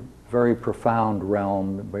a very profound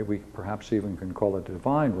realm, we perhaps even can call it a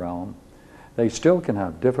divine realm, they still can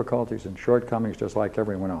have difficulties and shortcomings just like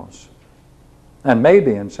everyone else. And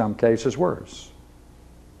maybe in some cases worse.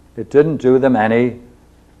 It didn't do them any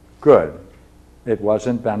good. It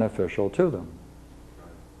wasn't beneficial to them.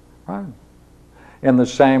 Right? In the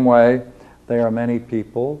same way, there are many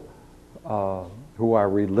people who are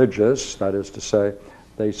religious, that is to say,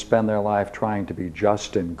 they spend their life trying to be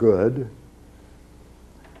just and good,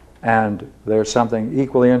 and there's something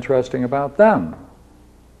equally interesting about them.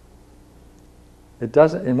 It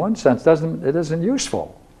doesn't, in one sense, it isn't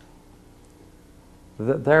useful.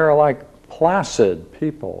 They're like placid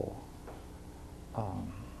people.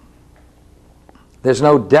 There's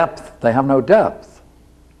no depth. They have no depth.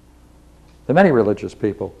 There are many religious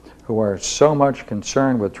people who are so much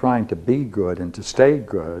concerned with trying to be good and to stay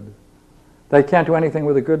good, they can't do anything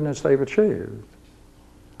with the goodness they've achieved,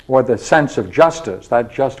 or the sense of justice,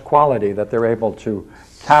 that just quality that they're able to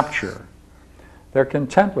capture. They're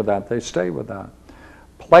content with that. They stay with that.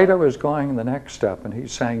 Plato is going the next step, and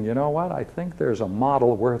he's saying, you know what, I think there's a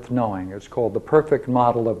model worth knowing. It's called the perfect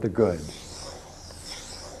model of the good.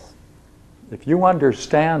 If you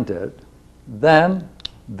understand it, then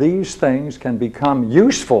these things can become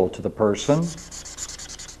useful to the person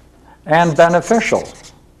and beneficial.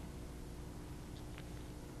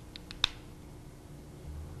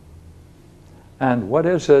 And what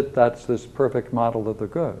is it that's this perfect model of the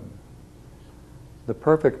good? The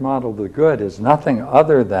perfect model of the good is nothing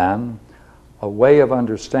other than a way of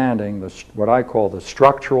understanding what I call the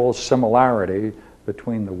structural similarity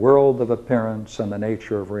between the world of appearance and the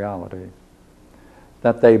nature of reality.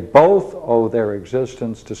 That they both owe their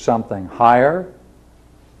existence to something higher,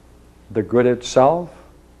 the good itself,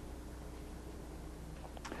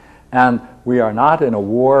 and we are not in a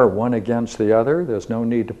war one against the other. There's no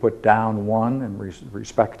need to put down one in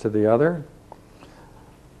respect to the other.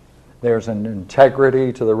 There's an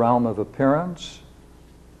integrity to the realm of appearance.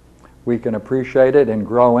 We can appreciate it and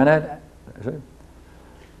grow in it.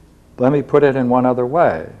 Let me put it in one other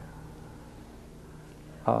way.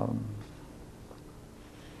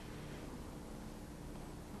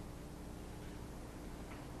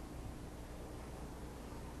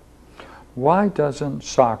 Why doesn't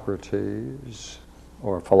Socrates,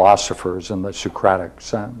 or philosophers in the Socratic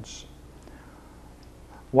sense,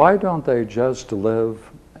 why don't they just live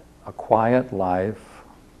a quiet life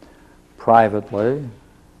privately,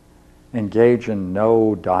 engage in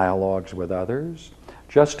no dialogues with others,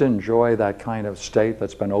 just enjoy that kind of state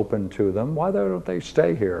that's been open to them? Why don't they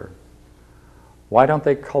stay here? Why don't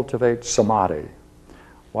they cultivate samadhi?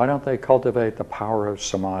 Why don't they cultivate the power of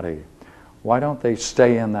samadhi? Why don't they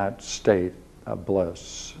stay in that state of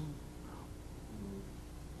bliss?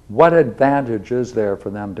 What advantage is there for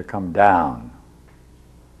them to come down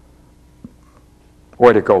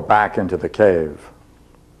or to go back into the cave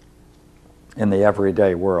in the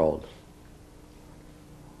everyday world?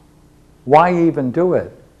 Why even do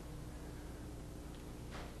it?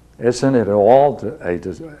 Isn't it all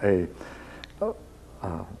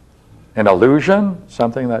an illusion,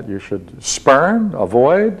 something that you should spurn,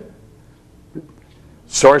 avoid,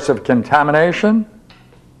 source of contamination?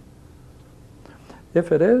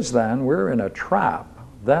 If it is, then we're in a trap.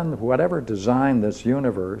 Then whatever designed this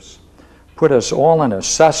universe put us all in a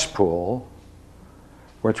cesspool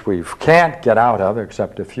which we can't get out of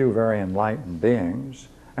except a few very enlightened beings,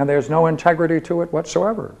 and there's no integrity to it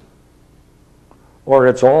whatsoever. Or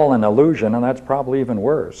it's all an illusion, and that's probably even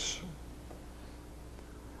worse.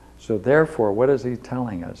 So therefore, what is he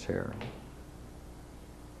telling us here?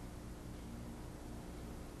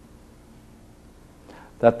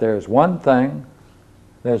 That there's one thing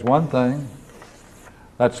that's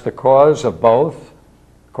the cause of both,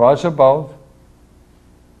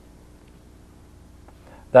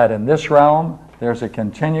 that in this realm there's a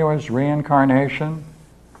continuous reincarnation,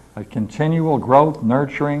 a continual growth,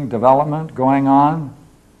 nurturing, development going on.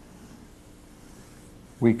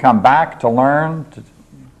 We come back to learn,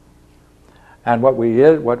 and what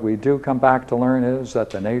we do come back to learn is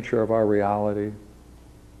that the nature of our reality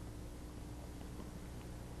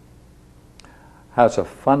has a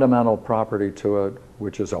fundamental property to it,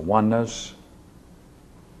 which is a oneness,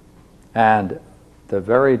 and the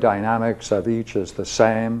very dynamics of each is the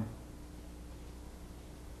same.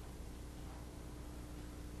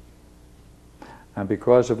 And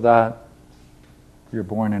because of that, you're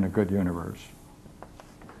born in a good universe.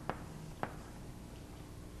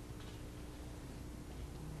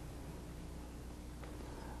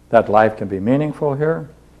 That life can be meaningful here.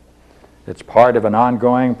 It's part of an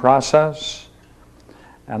ongoing process.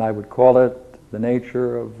 And I would call it the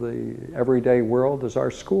nature of the everyday world is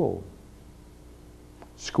our school.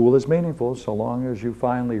 School is meaningful so long as you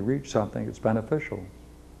finally reach something that's beneficial.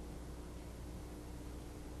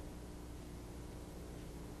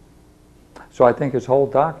 So I think his whole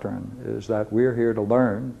doctrine is that we're here to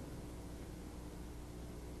learn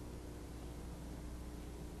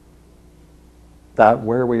that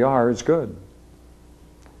where we are is good,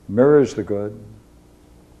 mirrors the good,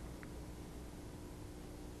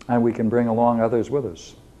 and we can bring along others with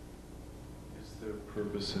us. Is there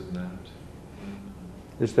purpose in that?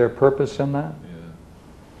 Is there purpose in that? Yeah.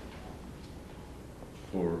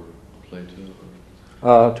 For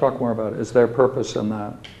Plato? Talk more about it. Is there purpose in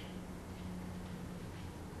that?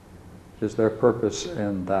 Is there purpose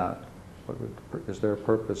in that? Is there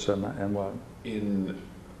purpose in that? In what?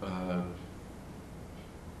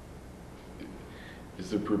 Is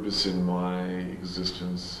there purpose in my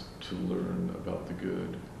existence to learn about the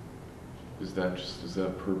good? Is that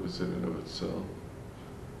purpose in and of itself?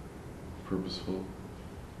 Purposeful?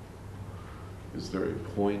 Is there a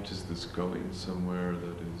point? Is this going somewhere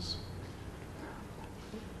that is?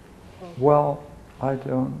 Well, I'd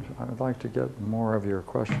like to get more of your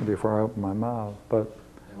question before I open my mouth, but...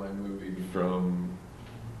 Am I moving from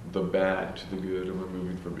the bad to the good? Am I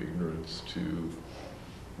moving from ignorance to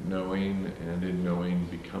knowing, and in knowing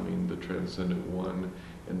becoming the transcendent one?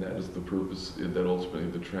 And that is the purpose, that ultimately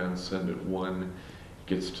the transcendent one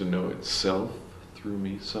gets to know itself through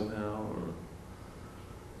me somehow?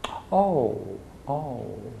 Or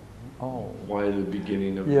why the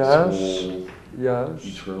beginning of this whole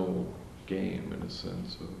eternal game, in a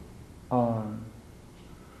sense?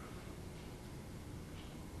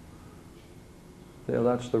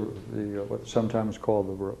 That's the what's sometimes called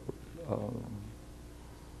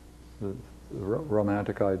the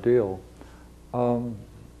romantic ideal.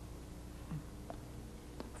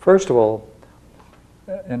 First of all,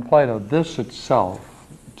 in Plato, this experience,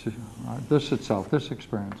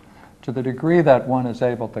 to the degree that one is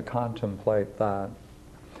able to contemplate that,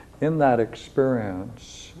 in that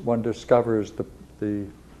experience, one discovers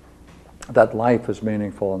that life is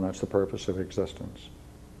meaningful and that's the purpose of existence.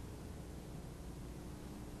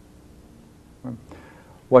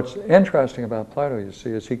 What's interesting about Plato, you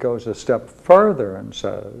see, is he goes a step further and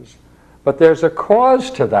says, but there's a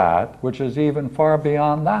cause to that which is even far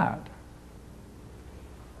beyond that.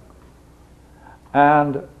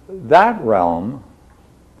 And that realm,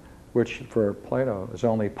 which for Plato is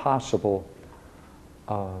only possible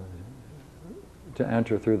to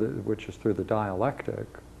enter through which is through the dialectic,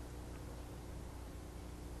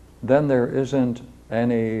 then there isn't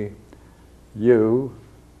any you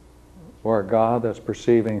or God that's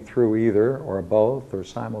perceiving through either or both or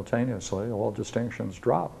simultaneously. All distinctions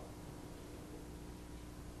drop.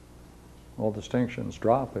 All distinctions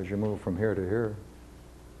drop as you move from here to here.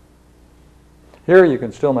 Here you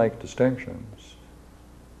can still make distinctions.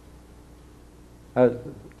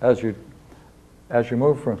 As you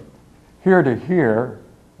move from here to here,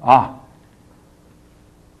 a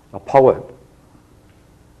poet.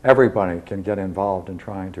 Everybody can get involved in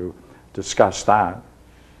trying to discuss that.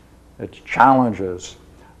 It's challenges.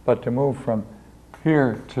 But to move from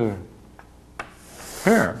here to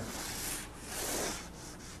here,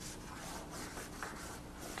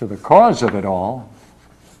 to the cause of it all,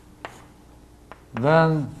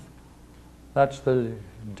 then that's the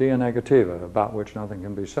dia negativa, about which nothing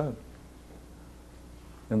can be said,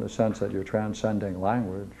 in the sense that you're transcending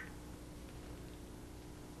language.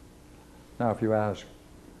 Now, if you ask,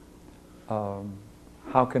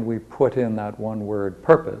 how can we put in that one word,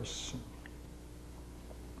 purpose?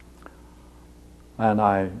 And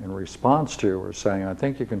I, in response to, was saying, I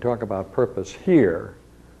think you can talk about purpose here.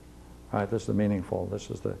 Right? This is the meaningful, this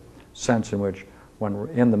is the sense in which when we're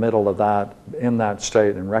in the middle of that, in that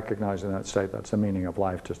state and recognizing that state, that's the meaning of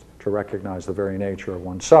life, just to recognize the very nature of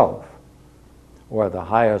oneself. Or the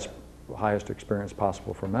highest experience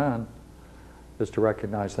possible for man is to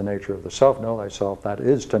recognize the nature of the self, know thyself, that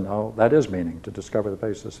is to know, that is meaning. To discover the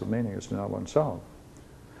basis of meaning is to know oneself.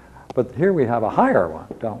 But here we have a higher one,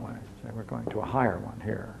 don't we? So we're going to a higher one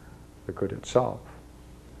here, the good itself.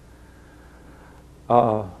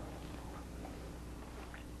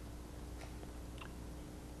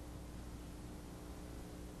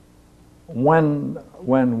 When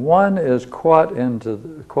one is caught,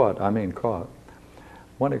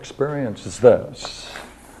 one experiences this.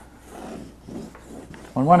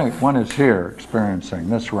 When one is here experiencing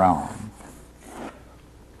this realm,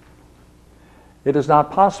 it is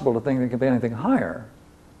not possible to think there can be anything higher.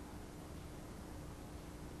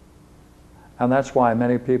 And that's why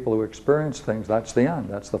many people who experience things, that's the end,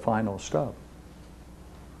 that's the final step.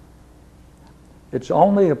 It's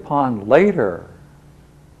only upon later,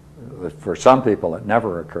 for some people it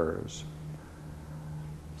never occurs.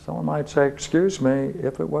 Someone might say, excuse me,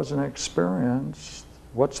 if it was an experience,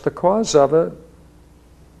 what's the cause of it?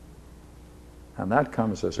 And that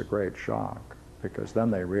comes as a great shock, because then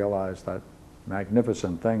they realize that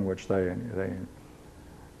magnificent thing which they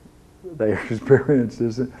experience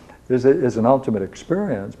is an ultimate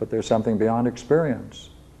experience, but there's something beyond experience.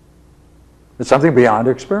 There's something beyond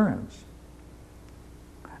experience.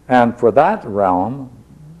 And for that realm,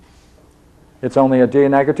 it's only a dia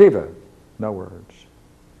negativa, no words.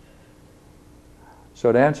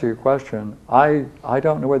 So to answer your question, I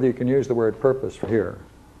don't know whether you can use the word purpose here.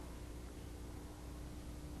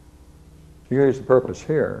 You can use the purpose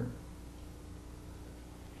here.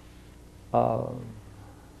 And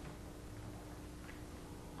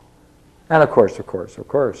of course, you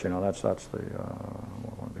know, that's one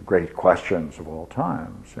of the great questions of all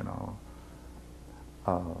times, you know.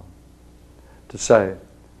 To say,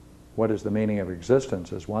 what is the meaning of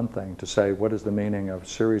existence is one thing. To say, what is the meaning of a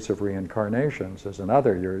series of reincarnations is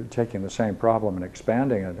another. You're taking the same problem and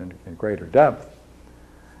expanding it in greater depth.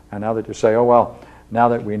 And now that you say, oh, well, now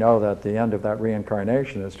that we know that the end of that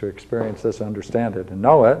reincarnation is to experience this, understand it, and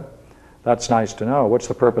know it, that's nice to know. What's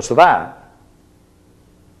the purpose of that?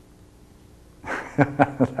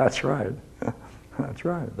 That's right. That's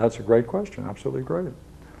right. That's a great question. Absolutely great.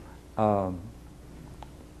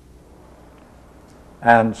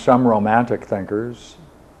 And some romantic thinkers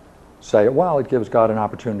say, well, it gives God an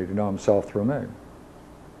opportunity to know himself through me.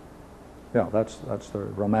 Yeah, that's the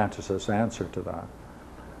romanticist's answer to that.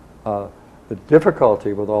 The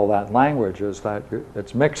difficulty with all that language is that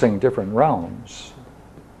it's mixing different realms.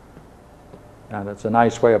 And it's a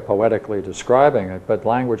nice way of poetically describing it, but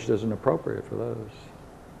language isn't appropriate for those.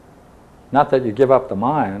 Not that you give up the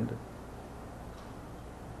mind.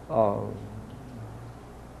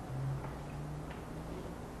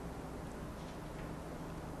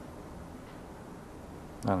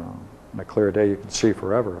 I don't know, on a clear day you can see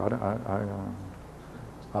forever.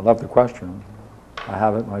 I love the question. I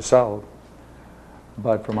have it myself.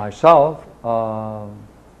 But for myself,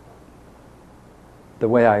 the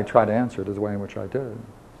way I try to answer it is the way in which I did.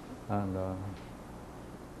 And,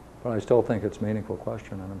 but I still think it's a meaningful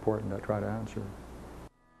question and important to try to answer.